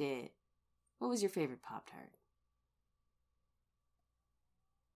 Shit. What was your favorite Pop-Tart?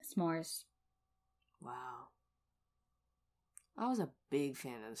 S'mores. Wow. I was a big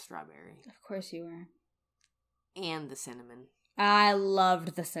fan of the strawberry. Of course you were. And the cinnamon. I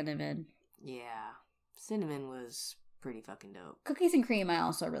loved the cinnamon. Yeah. Cinnamon was pretty fucking dope. Cookies and cream I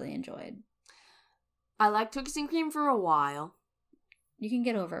also really enjoyed. I liked cookies and cream for a while. You can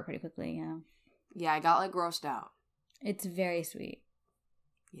get over it pretty quickly, yeah. Yeah, I got like grossed out. It's very sweet.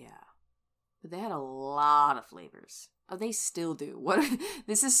 Yeah. But they had a lot of flavors. Oh, they still do. What?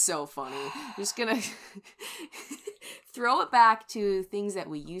 This is so funny. I'm just gonna throw it back to things that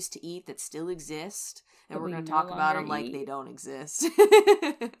we used to eat that still exist. And we're going to talk about them like they don't exist.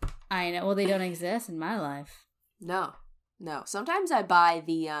 I know. Well, they don't exist in my life. No. Sometimes I buy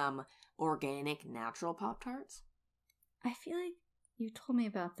the organic natural Pop-Tarts. I feel like you told me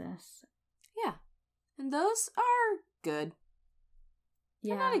about this. Yeah. And those are good.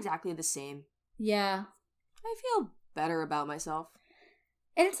 Yeah. They're not exactly the same. Yeah. I feel better about myself.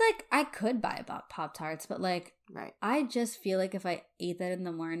 And it's like, I could buy Pop-Tarts, but like, right. I just feel like if I ate that in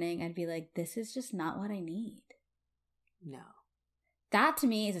the morning, I'd be like, this is just not what I need. No. That to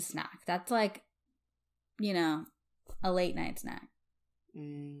me is a snack. That's like, you know, a late night snack.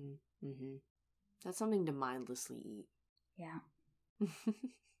 Mm-hmm. That's something to mindlessly eat. Yeah.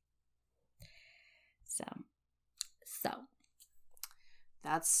 So.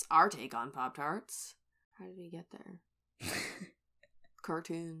 That's our take on Pop-Tarts. How did we get there?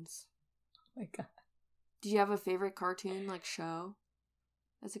 Cartoons. Oh my god. Did you have a favorite cartoon, like, show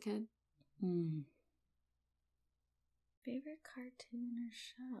as a kid? Favorite cartoon or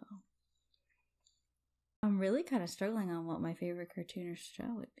show? I'm really kind of struggling on what my favorite cartoon or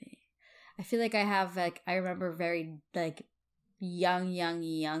show would be. I feel like I have, like, I remember very, like, young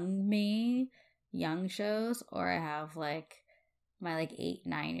shows, or I have, like, my, like,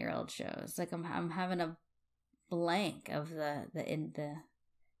 8-9-year-old shows. Like, I'm having a blank of the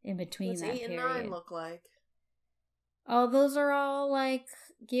in between. What's that 8 and period. 9 look like? Oh, those are all, like,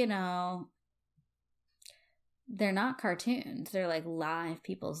 you know, they're not cartoons. They're like live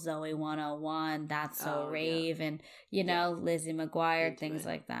people. Zoe 101, That's So Rave, yeah. And, you know, Lizzie McGuire, things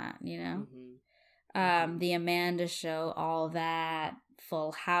like that, you know? The Amanda Show, all that,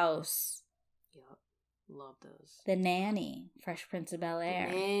 Full House. Yep. Love those. The Nanny, Fresh Prince of Bel-Air.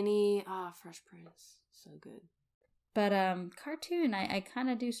 The Nanny, Fresh Prince. So good. But cartoon, I kind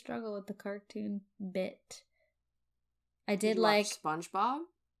of do struggle with the cartoon bit. I did you like SpongeBob?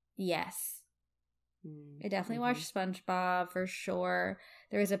 Yes. I definitely watched SpongeBob for sure.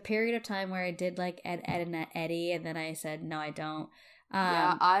 There was a period of time where I did like Ed, and Eddie, and then I said no, I don't.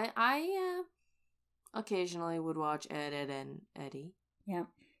 Yeah, I occasionally would watch Ed, and Eddie. Yep.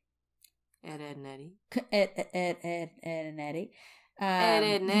 Ed, and Eddie. Ed, and Eddie. Ed,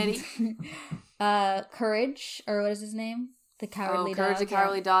 and Eddie. Courage, or what is his name? The Cowardly Dog. Courage the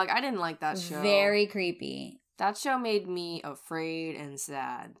Cowardly Dog. I didn't like that show. Very creepy. That show made me afraid and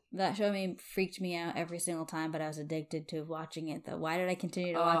sad. That show freaked me out every single time, but I was addicted to watching it, though. Why did I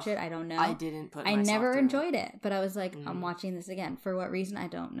continue to watch it? I don't know. I didn't put I never enjoyed it, but I was like, I'm watching this again. For what reason? I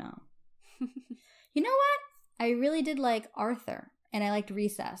don't know. You know what? I really did like Arthur, and I liked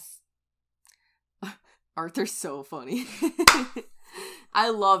Recess. Arthur's so funny.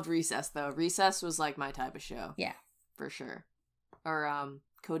 I loved Recess, though. Recess was like my type of show. Yeah. For sure. Or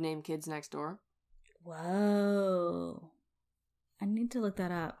Codename Kids Next Door. Whoa. I need to look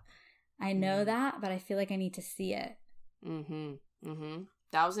that up. I know that, but I feel like I need to see it.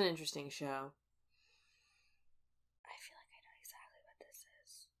 That was an interesting show. I feel like I know exactly what this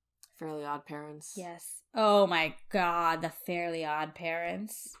is. Fairly Odd Parents. Yes. Oh my god, the Fairly Odd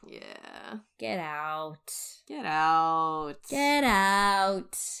Parents. Yeah. Get out. Get out. Get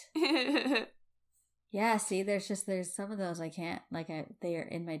out. Yeah, see, there's some of those I can't, they are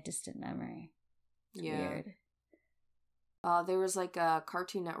in my distant memory. It's weird. There was like a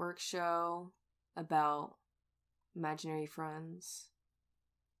Cartoon Network show about imaginary friends.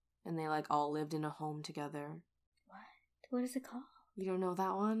 And they like all lived in a home together. What is it called? You don't know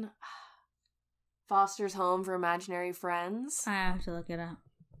that one? Foster's Home for Imaginary Friends. I have to look it up.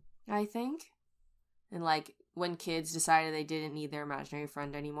 I think. And like when kids decided they didn't need their imaginary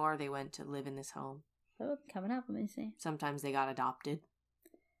friend anymore, they went to live in this home. Oh, coming up, let me see. Sometimes they got adopted.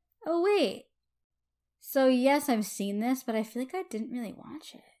 Oh, wait. So, yes, I've seen this, but I feel like I didn't really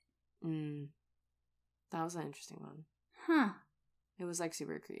watch it. That was an interesting one. Huh. It was, like,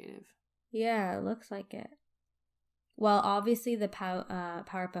 super creative. Yeah, it looks like it. Well, obviously the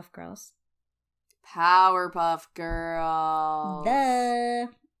Powerpuff Girls. Powerpuff Girls. Duh.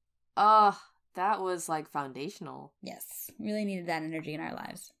 Oh, that was, like, foundational. Yes. Really needed that energy in our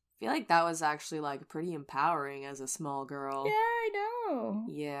lives. I feel like that was actually, like, pretty empowering as a small girl. Yeah, I know.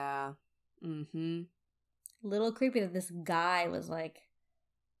 Yeah. Little creepy that this guy was like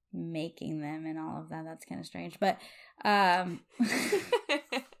making them and all of that. That's kind of strange. But other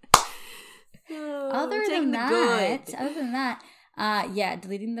than that,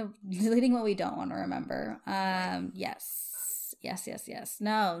 deleting what we don't want to remember. Yes.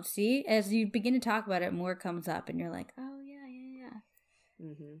 No, see, as you begin to talk about it, more comes up and you're like, oh yeah.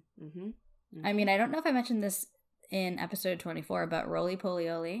 I mean, I don't know if I mentioned this in episode 24, but Roly Poly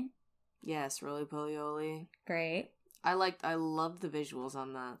Oly. Yes, Roly Poly Oly. Great. I loved the visuals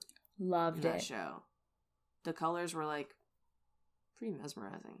on that. Loved that it. show. The colors were like pretty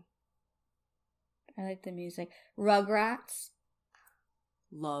mesmerizing. I like the music. Rugrats.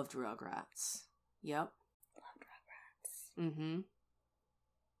 Loved Rugrats. Yep. Loved Rugrats.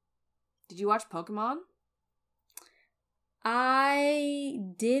 Did you watch Pokemon? I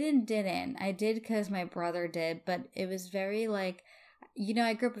did and didn't. I did because my brother did, but it was very like, you know,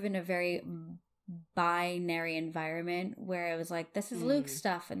 I grew up in a very binary environment where it was like, this is Luke's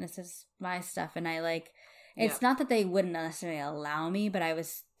stuff and this is my stuff. And I like, it's not that they wouldn't necessarily allow me, but I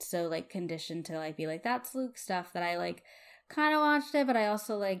was so like conditioned to like be like, that's Luke's stuff, that I like kind of watched it, but I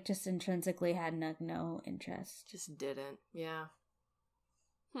also like just intrinsically had no interest. Just didn't. Yeah.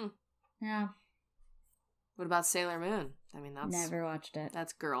 Yeah. What about Sailor Moon? I mean, that's... Never watched it.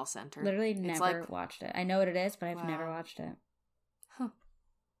 That's girl-centered. Literally never watched it. I know what it is, but I've never watched it. Huh.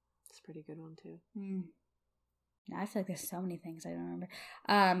 It's a pretty good one, too. I feel like there's so many things I don't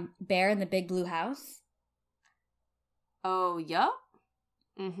remember. Bear in the Big Blue House. Oh, yup.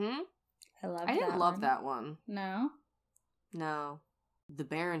 Mm-hmm. I didn't love that one. No? No. The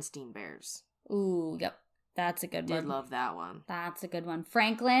Berenstein Bears. Ooh, yep. That's a good one. Did love that one. That's a good one.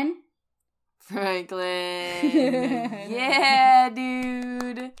 Franklin. Yeah,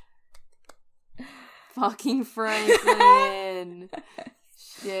 dude. Fucking Franklin.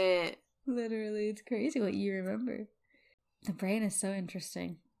 Shit. Literally, it's crazy what you remember. The brain is so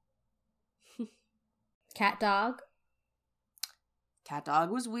interesting. Cat Dog. Cat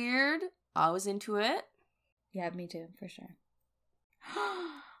Dog was weird. I was into it. Yeah, me too, for sure.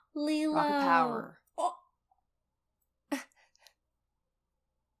 Lilo. Rocket Power. Oh.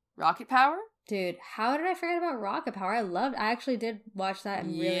 Rocket Power? Dude, how did I forget about Rocket Power? I actually did watch that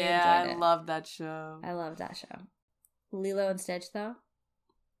and really enjoyed it. Yeah, I loved that show. I loved that show. Lilo and Stitch, though?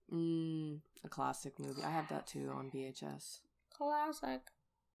 A classic movie. I have that too on VHS. Classic.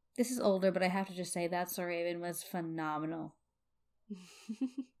 This is older, but I have to just say That's So Raven was phenomenal.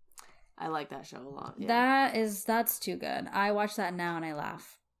 I like that show a lot. Yeah. That's too good. I watch that now and I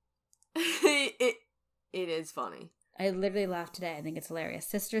laugh. It is funny. I literally laughed today. I think it's hilarious.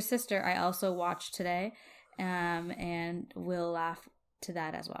 Sister, I also watched today, and will laugh to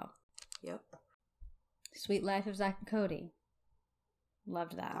that as well. Yep. Sweet Life of Zack and Cody.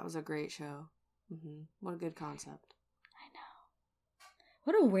 Loved that. That was a great show. What a good concept. I know.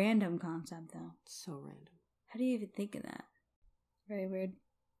 What a random concept, though. So random. How do you even think of that? Very weird.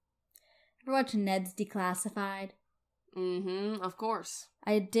 Ever watch Ned's Declassified? Of course.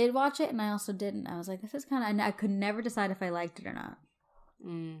 I did watch it, and I also didn't. I was like, this is kind of... I could never decide if I liked it or not.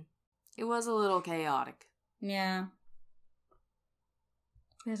 It was a little chaotic. Yeah.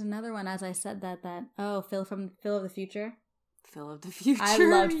 There's another one, as I said that... Phil of the Future. Phil of the Future. I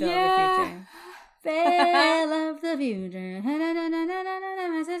loved Phil of the Future. Phil of the Future.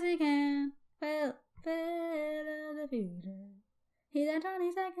 As he can. Phil of the Future. He's at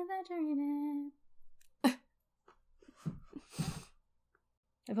 20 seconds of dreaming.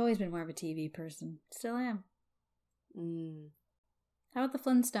 I've always been more of a TV person. Still am. How about the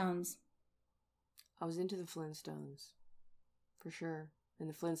Flintstones? I was into the Flintstones. For sure. And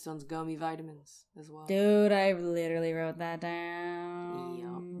the Flintstones gummy vitamins as well. Dude, I literally wrote that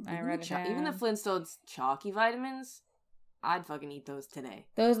down. Yep. I wrote it down. Even the Flintstones chalky vitamins, I'd fucking eat those today.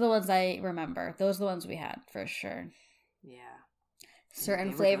 Those are the ones I remember. Those are the ones we had, for sure. Yeah.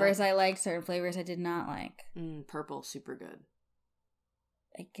 Certain flavors I liked, certain flavors I did not like. Purple, super good.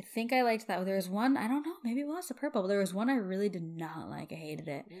 I think I liked that. There was one, I don't know, maybe it was the purple, but there was one I really did not like. I hated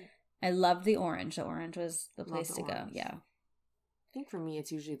it. I loved the orange. The orange was the place to go. Yeah. I think for me,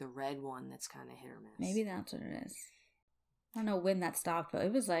 it's usually the red one that's kind of hit or miss. Maybe that's what it is. I don't know when that stopped, but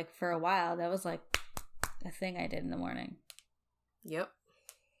it was like for a while. That was like a thing I did in the morning. Yep.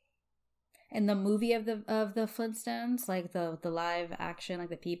 And the movie of the Flintstones, like the live action, like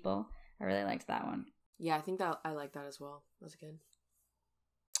the people, I really liked that one. Yeah, I think that I like that as well. That was good.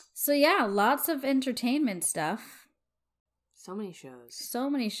 So yeah, lots of entertainment stuff. So many shows.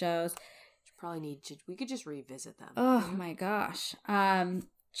 We could just revisit them. Oh my gosh.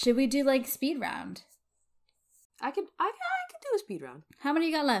 Should we do like speed round? I could do a speed round. How many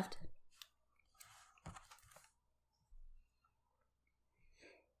you got left?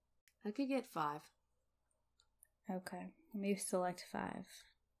 I could get 5. Okay. Let me select 5.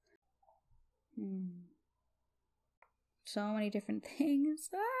 So many different things.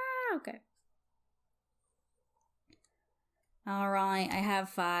 Okay. All right. I have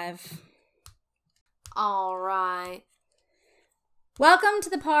 5. All right. Welcome to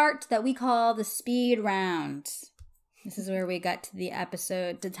the part that we call the speed round. This is where we got to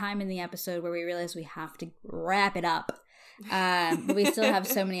the time in the episode where we realized we have to wrap it up. But we still have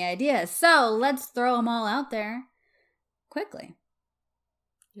so many ideas. So let's throw them all out there quickly.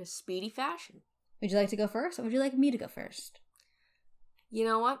 In a speedy fashion. Would you like to go first, or would you like me to go first? You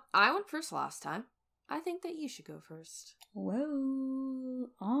know what? I went first last time. I think that you should go first. Whoa.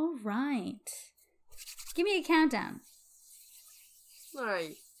 All right. Give me a countdown. All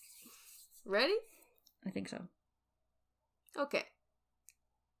right. Ready? I think so. Okay.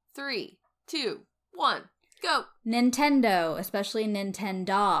 3, 2, 1, go. Nintendo, especially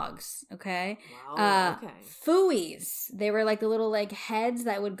Nintendogs, okay? Wow, okay. Fooies. They were like the little like heads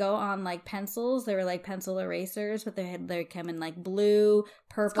that would go on like pencils. They were like pencil erasers, but they come in like blue,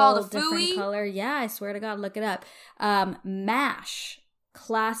 purple, it's called a different Fooey? color. Yeah, I swear to God, look it up. MASH.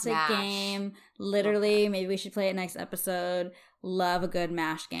 Classic Mash. game. Literally, maybe we should play it next episode. Love a good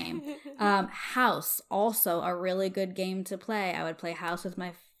Mash game. House, also a really good game to play. I would play House with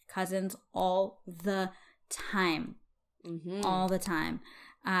my cousins all the time. Mm-hmm. All the time.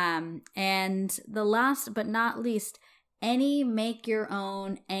 And the last but not least, any make your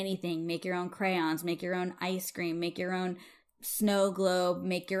own anything. Make your own crayons, make your own ice cream, make your own snow globe,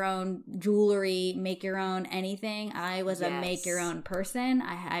 make your own jewelry, make your own anything. I was a make your own person.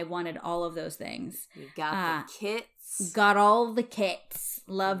 I wanted all of those things. You got the kits. Got all the kits.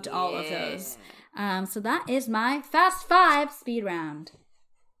 Loved all of those. So that is my Fast 5 speed round.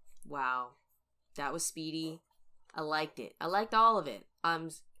 Wow. That was speedy. I liked it. I liked all of it. I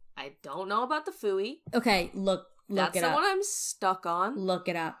don't know about the Fooey. Okay, look That's it up. the one I'm stuck on. Look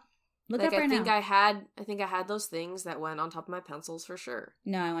it up. Look like, it up right now. I think I had those things that went on top of my pencils for sure.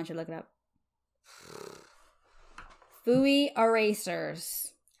 No, I want you to look it up. Fooey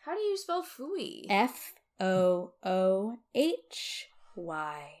erasers. How do you spell Fooey? Foohy.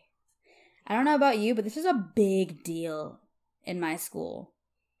 I don't know about you, but this is a big deal in my school.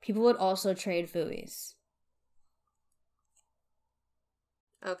 People would also trade Fooeys.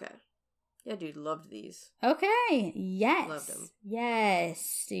 Okay. Yeah, dude, loved these. Okay. Yes. Loved them.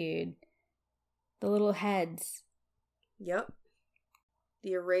 Yes, dude. The little heads. Yep.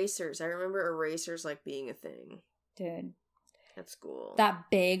 The erasers. I remember erasers like being a thing. Dude. At school. That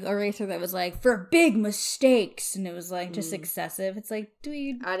big eraser that was like, for big mistakes. And it was like just excessive. It's like, do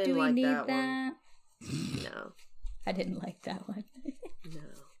we need that? No. I didn't like that one. No.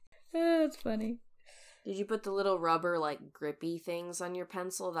 Oh, it's funny. Did you put the little rubber like grippy things on your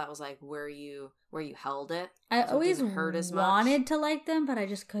pencil? That was like where you held it. I so always it didn't hurt as wanted much. to like them, but I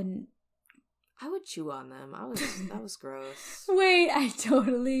just couldn't. I would chew on them. That was gross. Wait, I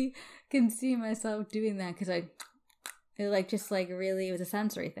totally can see myself doing that because it was a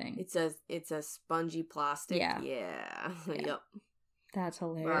sensory thing. It's a spongy plastic. Yeah. Yep. That's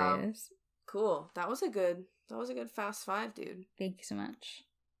hilarious. Wow. Cool. That was a good Fast 5, dude. Thank you so much.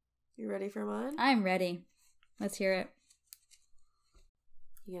 You ready for mine? I'm ready. Let's hear it.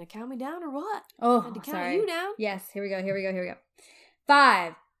 You gonna count me down or what? Oh, I had to count sorry. you down. Yes, here we go.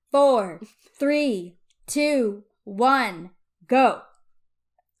 5, 4, 3, 2, 1, go.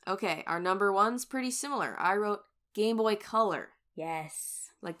 Okay, our number one's pretty similar. I wrote Game Boy Color. Yes.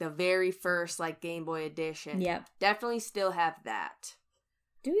 Like the very first Game Boy edition. Yep. Definitely still have that.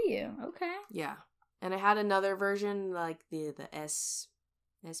 Do you? Okay. Yeah. And I had another version like the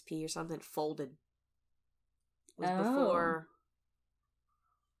SP or something folded. It was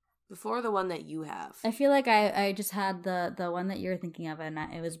before the one that you have. I feel like I just had the one that you're thinking of, and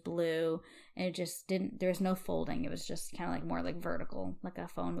it was blue, and it just didn't. There was no folding. It was just kind of like more like vertical, like a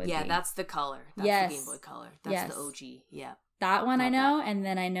phone would be. Yeah, that's the color. That's the Game Boy Color. That's the OG. Yeah, that one I know, and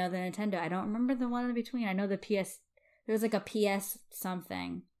then I know the Nintendo. I don't remember the one in between. I know the PS. There was like a PS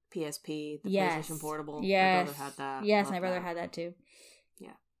something. PSP, the PlayStation Portable. Yes. My brother had that. Yes, Loved my brother that. had that too.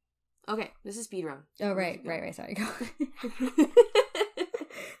 Yeah. Okay, this is speed run. Oh, right. Sorry, go.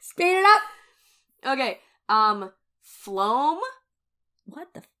 Speed it up! Okay, Floam.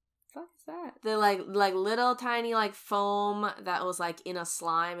 What the fuck is that? The like little tiny foam that was in a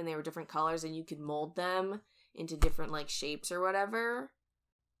slime, and they were different colors, and you could mold them into different shapes or whatever.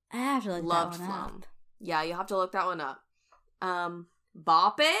 I have to look Loved that one Floam. up. Yeah, you have to look that one up.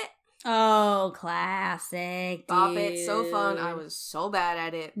 Bop It. Oh, classic, dude. Bop It, so fun. I was so bad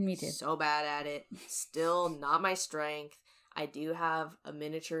at it. Me too. So bad at it. Still not my strength. I do have a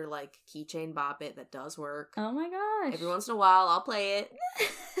miniature keychain Bop It that does work. Oh my gosh. Every once in a while I'll play it.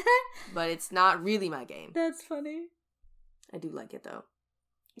 But it's not really my game. That's funny. I do like it though.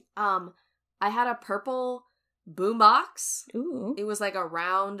 I had a purple boombox. Ooh. It was like a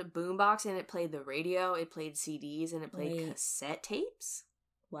round boombox, and it played the radio, it played CDs, and it played cassette tapes.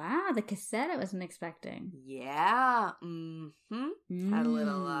 Wow, the cassette I wasn't expecting. Yeah. Mm-hmm. Had a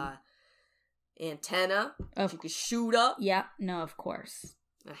little antenna that you could shoot up. Yeah, no, of course.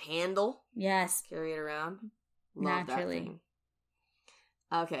 A handle. Yes. Carry it around. Love naturally. that thing.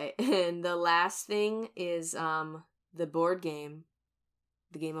 Okay, and the last thing is the board game,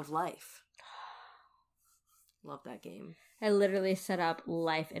 The Game of Life. Love that game. I literally set up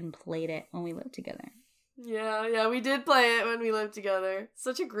Life and played it when we lived together. Yeah, we did play it when we lived together.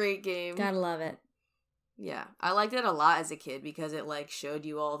 Such a great game. Gotta love it. Yeah, I liked it a lot as a kid because it showed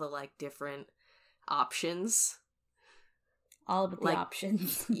you all the different options. All of the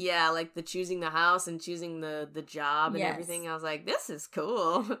options. Yeah, the choosing the house and choosing the job and everything. I was like, this is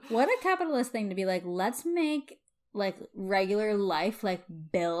cool. What a capitalist thing to be like, let's make regular life,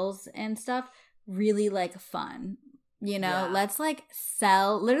 bills and stuff, really fun. You know, Yeah. let's let's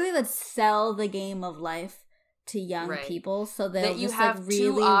sell the game of life to young people so they'll just like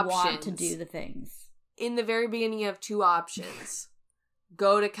really want to do the things. In the very beginning, you have two options.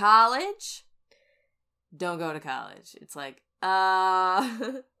 Go to college. Don't go to college. It's like,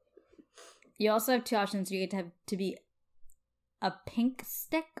 You also have two options. You get to have to be a pink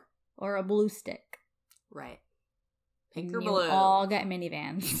stick or a blue stick. Right. Pink Pink or you blue. all get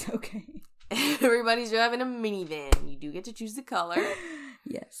minivans. Okay. Everybody's driving a minivan. You do get to choose the color.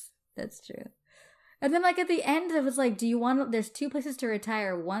 Yes, that's true. And then, like, at the end, it was like, there's two places to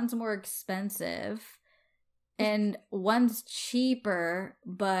retire. One's more expensive, and one's cheaper,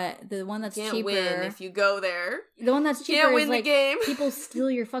 but the one that's Can't cheaper... win if you go there. The one that's cheaper Can't win is, the like, game. people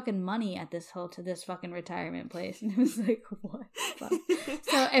steal your fucking money at this fucking retirement place. And it was like, what the fuck?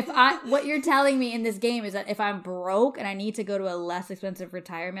 So, what you're telling me in this game is that if I'm broke and I need to go to a less expensive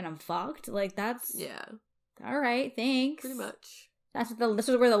retirement, I'm fucked? Like, that's... Yeah. All right, thanks. Pretty much. This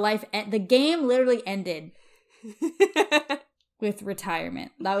is where the game literally ended with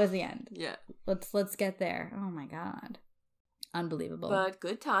retirement. That was the end. Yeah. Let's get there. Oh my god. Unbelievable. But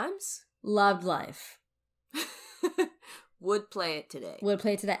good times. Loved life. Would play it today.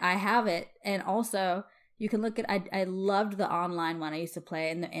 I have it. And also, you can look at I loved the online one I used to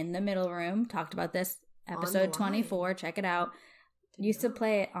play in the middle room. Talked about this episode 24. Check it out. Used to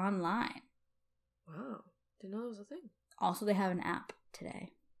play it online. Wow. Didn't know that was a thing. Also, they have an app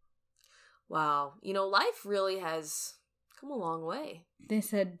today. Wow. You know, life really has come a long way. They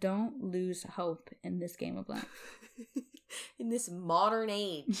said, don't lose hope in this game of life. In this modern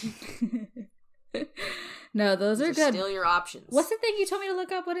age. No, those are good. Still your options. What's the thing you told me to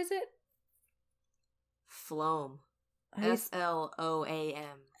look up? What is it? Floam. Floam. Floam.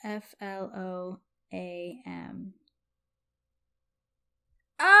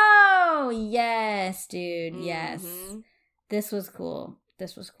 Oh, yes, dude. Yes. This was cool.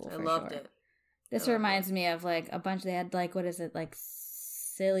 I loved it. This reminds me of like a bunch. They had like, what is it? Like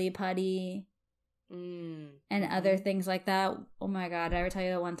silly putty and other things like that. Oh my god. Did I ever tell you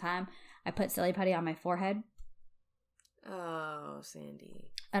that one time I put silly putty on my forehead? Oh,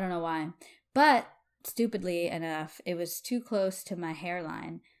 Sandy. I don't know why. But stupidly enough, it was too close to my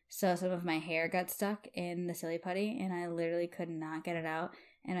hairline. So some of my hair got stuck in the silly putty and I literally could not get it out.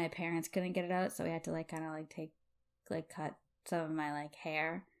 And my parents couldn't get it out. So we had to like kind of like cut some of my like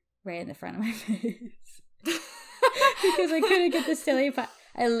hair right in the front of my face. Because I couldn't get the silly putty.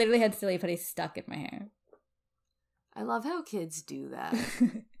 I literally had silly putty stuck in my hair. I love how kids do that.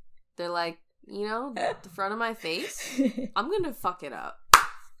 They're like, you know, the front of my face, I'm going to fuck it up.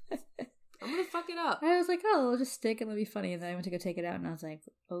 I'm going to fuck it up. I was like, oh, I'll just stick and it'll be funny. And then I went to go take it out and I was like,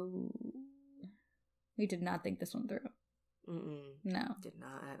 oh, we did not think this one through. No. Did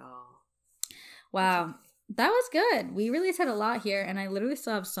not at all. Wow. That was good. We really said a lot here, and I literally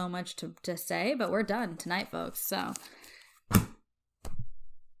still have so much to say, but we're done tonight, folks. So,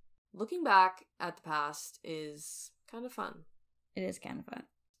 looking back at the past is kind of fun. It is kind of fun.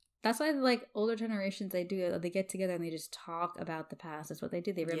 That's why, like, older generations, they get together and they just talk about the past. That's what they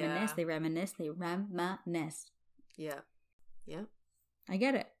do. They reminisce, they reminisce. Yeah. Yeah. I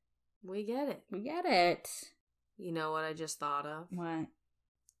get it. We get it. You know what I just thought of? What?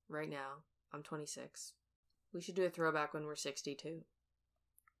 Right now, I'm 26. We should do a throwback when we're 62.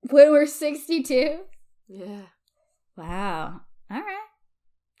 When we're 62? Yeah. Wow. All right.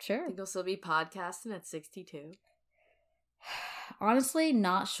 Sure. Think we'll still be podcasting at 62? Honestly,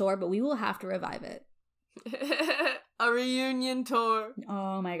 not sure, but we will have to revive it. A reunion tour.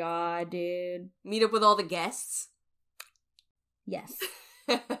 Oh my god, dude. Meet up with all the guests? Yes.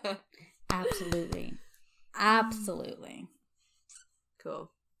 Absolutely. Absolutely. Cool.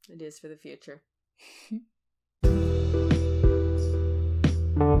 Ideas for the future.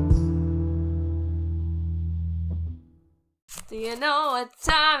 Do you know what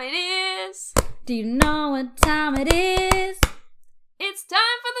time it is? Do you know what time it is? It's time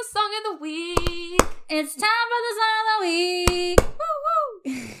for the song of the week. It's time for the song of the week. Woo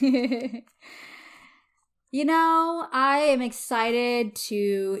woo. You know, I am excited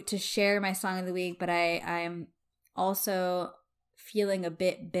to share my song of the week, but I am also feeling a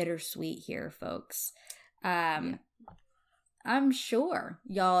bit bittersweet here, folks. I'm sure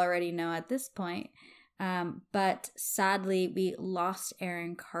y'all already know at this point, but sadly, we lost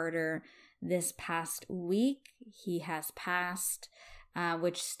Aaron Carter this past week. He has passed,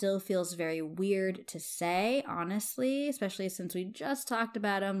 which still feels very weird to say, honestly, especially since we just talked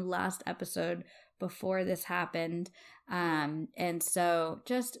about him last episode before this happened. And so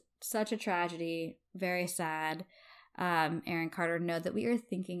just such a tragedy, very sad. Aaron Carter, know that we are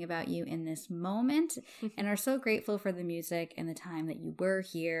thinking about you in this moment and are so grateful for the music and the time that you were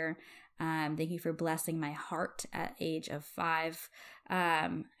here. Thank you for blessing my heart at age of 5.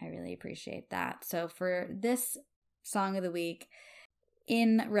 I really appreciate that. So for this song of the week,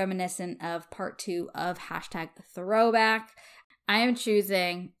 in reminiscent of part 2 of hashtag throwback, I am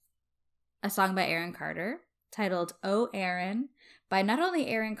choosing a song by Aaron Carter titled Oh Aaron, by not only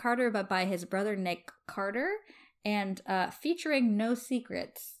Aaron Carter but by his brother Nick Carter, and featuring No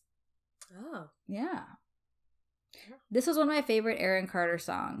Secrets. Oh. Yeah. This was one of my favorite Aaron Carter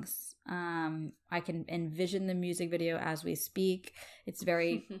songs. I can envision the music video as we speak. It's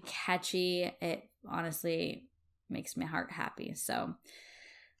very catchy. It honestly makes my heart happy. So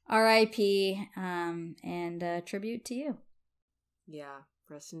R.I.P. And tribute to you. Yeah,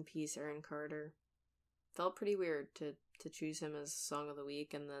 rest in peace, Aaron Carter. Felt pretty weird to choose him as Song of the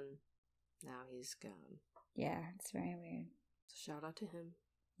Week, and then now he's gone. Yeah, it's very weird. So shout out to him.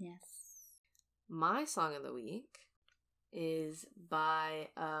 Yes. My Song of the Week is by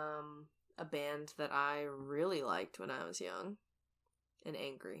a band that I really liked when I was young and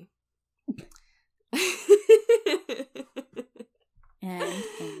angry. And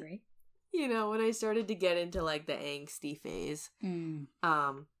angry. You know, when I started to get into like the angsty phase,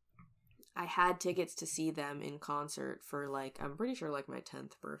 I had tickets to see them in concert for like, I'm pretty sure like my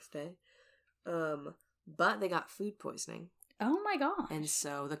 10th birthday. But they got food poisoning. Oh my gosh. And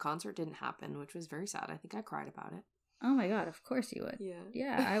so the concert didn't happen, which was very sad. I think I cried about it. Oh my god, of course you would. Yeah.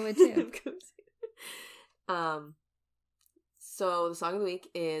 Yeah, I would too. Of course. So the song of the week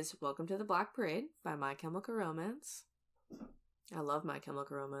is Welcome to the Black Parade by My Chemical Romance. I love My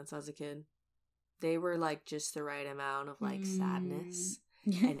Chemical Romance as a kid. They were like just the right amount of like sadness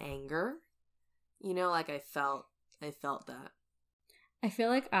and anger. You know, like I felt that. I feel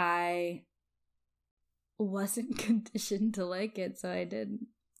like I wasn't conditioned to like it, so I didn't.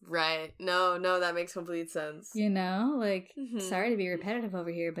 Right. No, that makes complete sense. You know, like, sorry to be repetitive over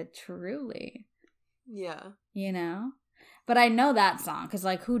here, but truly. Yeah. You know? But I know that song, because,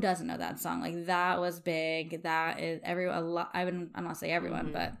 like, who doesn't know that song? Like, that was big. That is everyone, a lot. I'm not say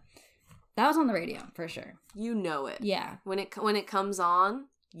everyone, but that was on the radio, for sure. You know it. Yeah. When it comes on,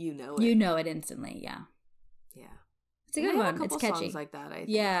 you know it. You know it instantly, yeah. Yeah. It's a good one. It's catchy. Songs like that, I think.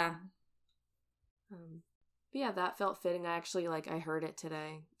 Yeah. But yeah, that felt fitting. I actually, I heard it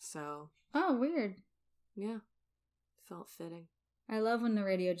today, so. Oh, weird. Yeah. Felt fitting. I love when the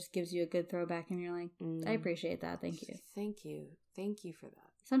radio just gives you a good throwback and you're like, I appreciate that. Thank you. Thank you. Thank you for that.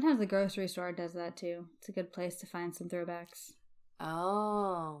 Sometimes the grocery store does that too. It's a good place to find some throwbacks.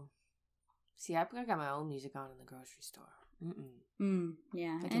 Oh. See, I got my own music on in the grocery store.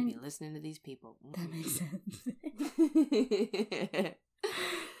 Yeah. I could be listening to these people. That makes sense.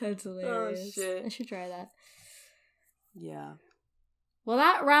 That's hilarious. Oh, shit. I should try that. Yeah. Well,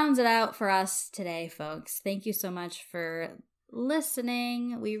 that rounds it out for us today, folks. Thank you so much for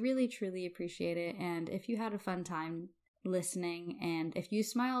listening. We really, truly appreciate it. And if you had a fun time listening, and if you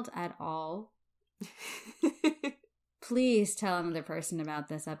smiled at all, please tell another person about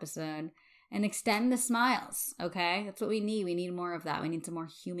this episode and extend the smiles, okay? That's what we need. We need more of that. We need some more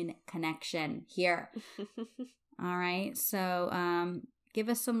human connection here. All right. So give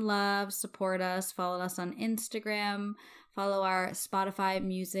us some love, support us, follow us on Instagram, follow our Spotify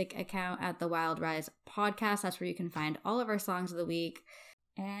music account at The Wild Rise Podcast. That's where you can find all of our songs of the week.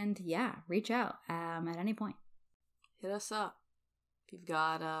 And yeah, reach out at any point. Hit us up. If you've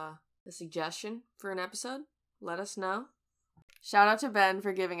got a suggestion for an episode, let us know. Shout out to Ben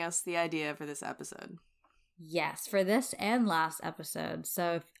for giving us the idea for this episode. Yes, for this and last episode.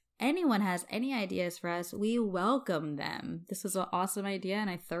 So if anyone has any ideas for us, we welcome them. This was an awesome idea and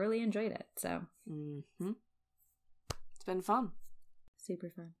I thoroughly enjoyed it. So it's been fun.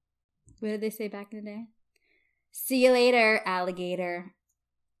 Super fun. What did they say back in the day? See you later, alligator.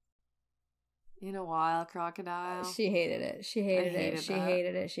 In a while, crocodile. She hated it. She hated it. She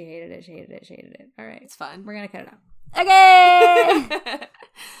hated it. She hated it. She hated it. She hated it. All right. It's fine. We're going to cut it out. Okay.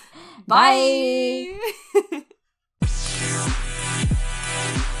 Bye.